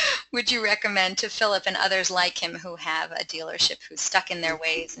move would you recommend to Philip and others like him who have a dealership who's stuck in their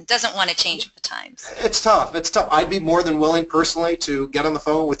ways and doesn't want to change with the times? It's tough. It's tough. I'd be more than willing personally to get on the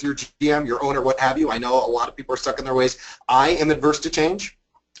phone with your GM, your owner, what have you. I know a lot of people are stuck in their ways. I am adverse to change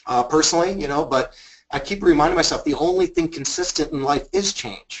personally, you know, but I keep reminding myself the only thing consistent in life is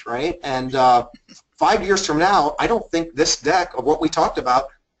change, right? And 5 years from now, I don't think this deck of what we talked about,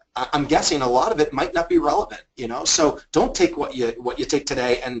 I'm guessing a lot of it might not be relevant, you know. So don't take what you take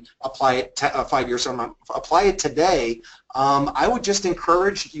today and apply it 5 years from now. Apply it today. I would just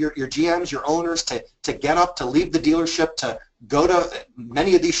encourage your GMs, your owners to get up, to leave the dealership, to go to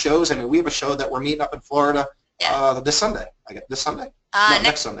many of these shows. I mean, we have a show that we're meeting up in Florida this Sunday. Next Sunday.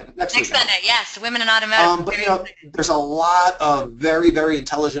 Next Sunday, yes, Women in Automotive. But you know, there's a lot of very, very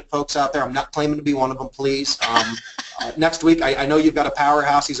intelligent folks out there. I'm not claiming to be one of them, please. Next week, I know you've got a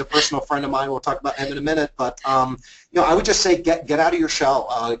powerhouse. He's a personal friend of mine. We'll talk about him in a minute. But you know, I would just say get out of your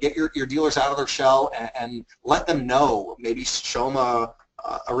shell. Get your dealers out of their shell and let them know. Maybe show them a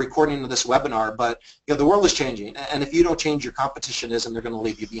recording of this webinar. But you know, the world is changing, and if you don't change, your competition is, and they're going to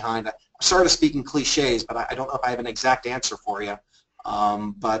leave you behind. I'm sorry to speak in cliches, but I don't know if I have an exact answer for you.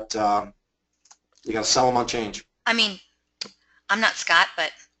 But you got to sell them on change. I mean, I'm not Scott,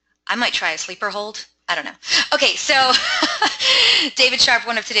 but I might try a sleeper hold. I don't know. Okay, so David Sharp,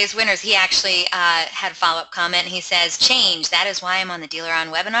 one of today's winners, he actually had a follow-up comment. He says, change. That is why I'm on the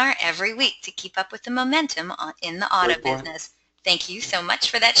DealerOn webinar every week to keep up with the momentum in the auto business. Thank you so much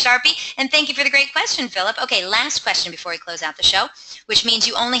for that, Sharpie. And thank you for the great question, Philip. Okay, last question before we close out the show, which means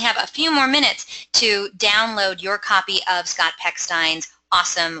you only have a few more minutes to download your copy of Scott Pechstein's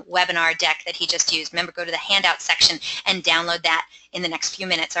awesome webinar deck that he just used. Remember, go to the handout section and download that in the next few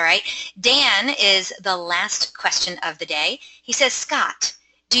minutes, all right? Dan is the last question of the day. He says, Scott,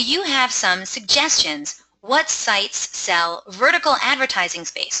 do you have some suggestions? What sites sell vertical advertising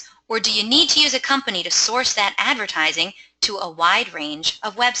space? Or do you need to use a company to source that advertising to a wide range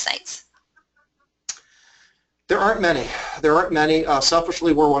of websites? There aren't many. There aren't many.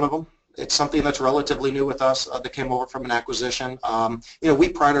 Selfishly, we're one of them. It's something that's relatively new with us that came over from an acquisition. We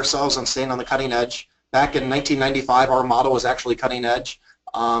pride ourselves on staying on the cutting edge. Back in 1995, our model was actually cutting edge.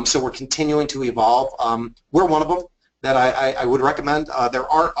 So we're continuing to evolve. We're one of them that I would recommend. There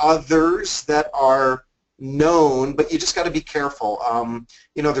are others that are known, but you just got to be careful.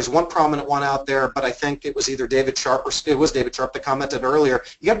 There's one prominent one out there, but I think it was either David Sharp or it was David Sharp that commented earlier.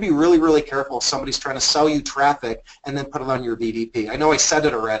 You got to be really, really careful if somebody's trying to sell you traffic and then put it on your VDP. I know I said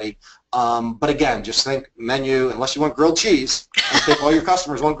it already, but again, just think menu. Unless you want grilled cheese, I think all your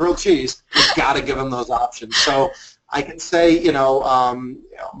customers want grilled cheese. You've got to give them those options. So I can say,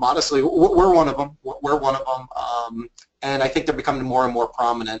 modestly, we're one of them. We're one of them, and I think they're becoming more and more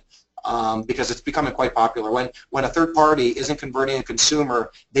prominent. Because it's becoming quite popular. When a third party isn't converting a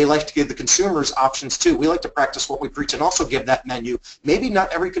consumer, they like to give the consumers options too. We like to practice what we preach and also give that menu. Maybe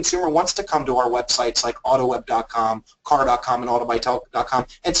not every consumer wants to come to our websites like autoweb.com, car.com, and autobytel.com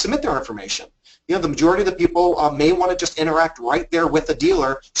and submit their information. The majority of the people may want to just interact right there with the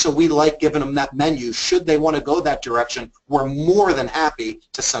dealer, so we like giving them that menu. Should they want to go that direction, we're more than happy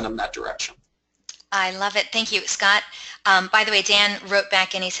to send them that direction. I love it. Thank you, Scott. By the way, Dan wrote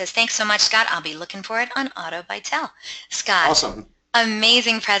back and he says, thanks so much, Scott. I'll be looking for it on Autobytel. Scott, awesome.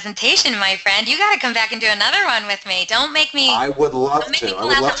 Amazing presentation, my friend. You got to come back and do another one with me. Don't make me. I would love to. I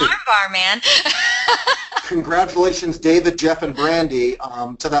would love to. Armbar, man. Congratulations, David, Jeff, and Brandy.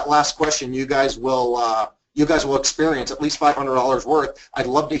 To that last question, you guys will experience at least $500 worth. I'd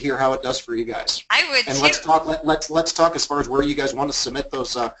love to hear how it does for you guys. I would and too. Let's talk as far as where you guys want to submit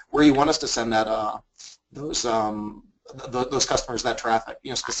those, where you want us to send that those customers that traffic.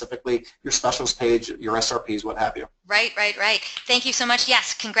 Specifically your specials page, your SRPs, what have you. Right. Thank you so much.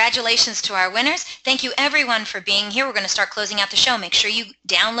 Yes, congratulations to our winners. Thank you everyone for being here. We're going to start closing out the show. Make sure you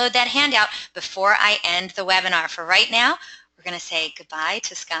download that handout before I end the webinar. For right now, we're going to say goodbye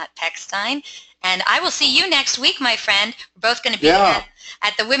to Scott Pechstein. And I will see you next week, my friend. We're both going to be at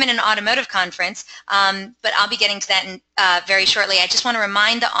the Women in Automotive Conference, but I'll be getting to that very shortly. I just want to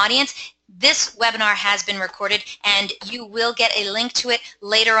remind the audience, this webinar has been recorded, and you will get a link to it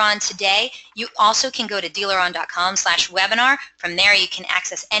later on today. You also can go to DealerOn.com/webinar. From there, you can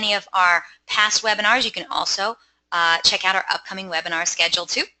access any of our past webinars. You can also check out our upcoming webinar schedule,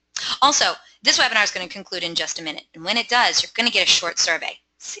 too. Also, this webinar is going to conclude in just a minute, and when it does, you're going to get a short survey.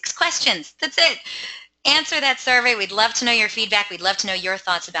 6 questions. That's it. Answer that survey. We'd love to know your feedback. We'd love to know your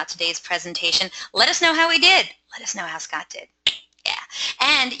thoughts about today's presentation. Let us know how we did. Let us know how Scott did. Yeah.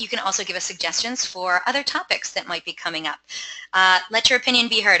 And you can also give us suggestions for other topics that might be coming up. Let your opinion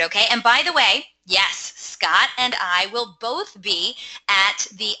be heard, okay? And by the way, yes, Scott and I will both be at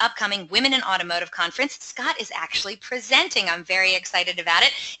the upcoming Women in Automotive Conference. Scott is actually presenting. I'm very excited about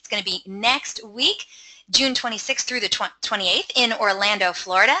it. It's going to be next week, June 26th through the 28th in Orlando,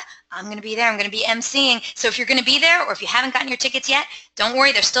 Florida. I'm going to be there. I'm going to be emceeing. So if you're going to be there, or if you haven't gotten your tickets yet, don't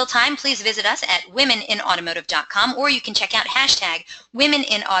worry. There's still time. Please visit us at womeninautomotive.com, or you can check out hashtag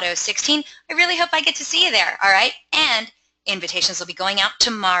WomenInAuto16. I really hope I get to see you there, all right? And invitations will be going out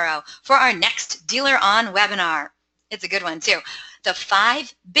tomorrow for our next DealerOn webinar. It's a good one, too. The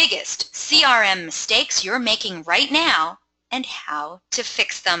 5 biggest CRM mistakes you're making right now and how to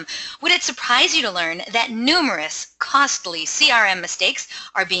fix them. Would it surprise you to learn that numerous costly CRM mistakes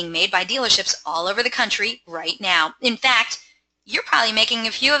are being made by dealerships all over the country right now? In fact, you're probably making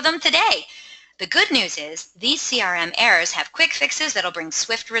a few of them today. The good news is these CRM errors have quick fixes that'll bring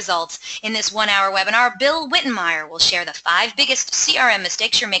swift results. In this 1-hour webinar, Bill Wittenmeyer will share the 5 biggest CRM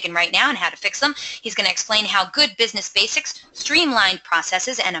mistakes you're making right now and how to fix them. He's going to explain how good business basics, streamlined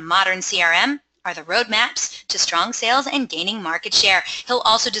processes, and a modern CRM are the roadmaps to strong sales and gaining market share. He'll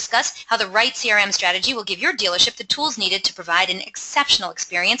also discuss how the right CRM strategy will give your dealership the tools needed to provide an exceptional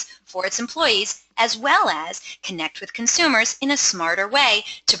experience for its employees, as well as connect with consumers in a smarter way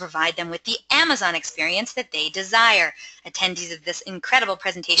to provide them with the Amazon experience that they desire. Attendees of this incredible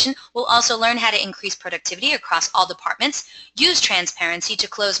presentation will also learn how to increase productivity across all departments, use transparency to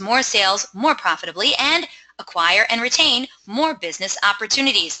close more sales more profitably, and acquire and retain more business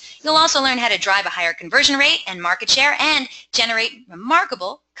opportunities. You'll also learn how to drive a higher conversion rate and market share and generate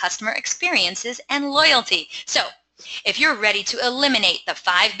remarkable customer experiences and loyalty. So, if you're ready to eliminate the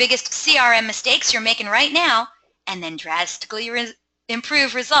 5 biggest CRM mistakes you're making right now and then drastically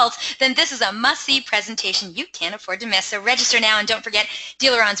improve results, then this is a must-see presentation you can't afford to miss. So register now, and don't forget,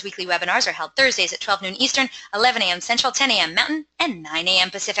 DealerOn's weekly webinars are held Thursdays at 12 noon Eastern, 11 a.m. Central, 10 a.m. Mountain, and 9 a.m.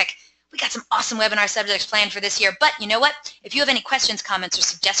 Pacific. We got some awesome webinar subjects planned for this year, but you know what? If you have any questions, comments, or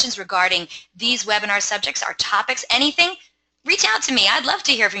suggestions regarding these webinar subjects, our topics, anything, reach out to me. I'd love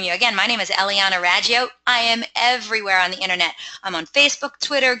to hear from you. Again, my name is Eliana Raggio. I am everywhere on the internet. I'm on Facebook,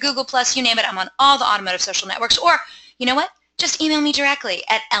 Twitter, Google+, you name it. I'm on all the automotive social networks. Or, you know what? Just email me directly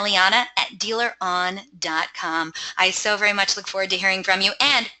at eliana@dealeron.com. I so very much look forward to hearing from you.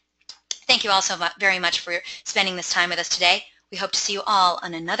 And thank you all so very much for spending this time with us today. We hope to see you all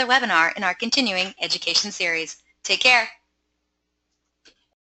on another webinar in our continuing education series. Take care.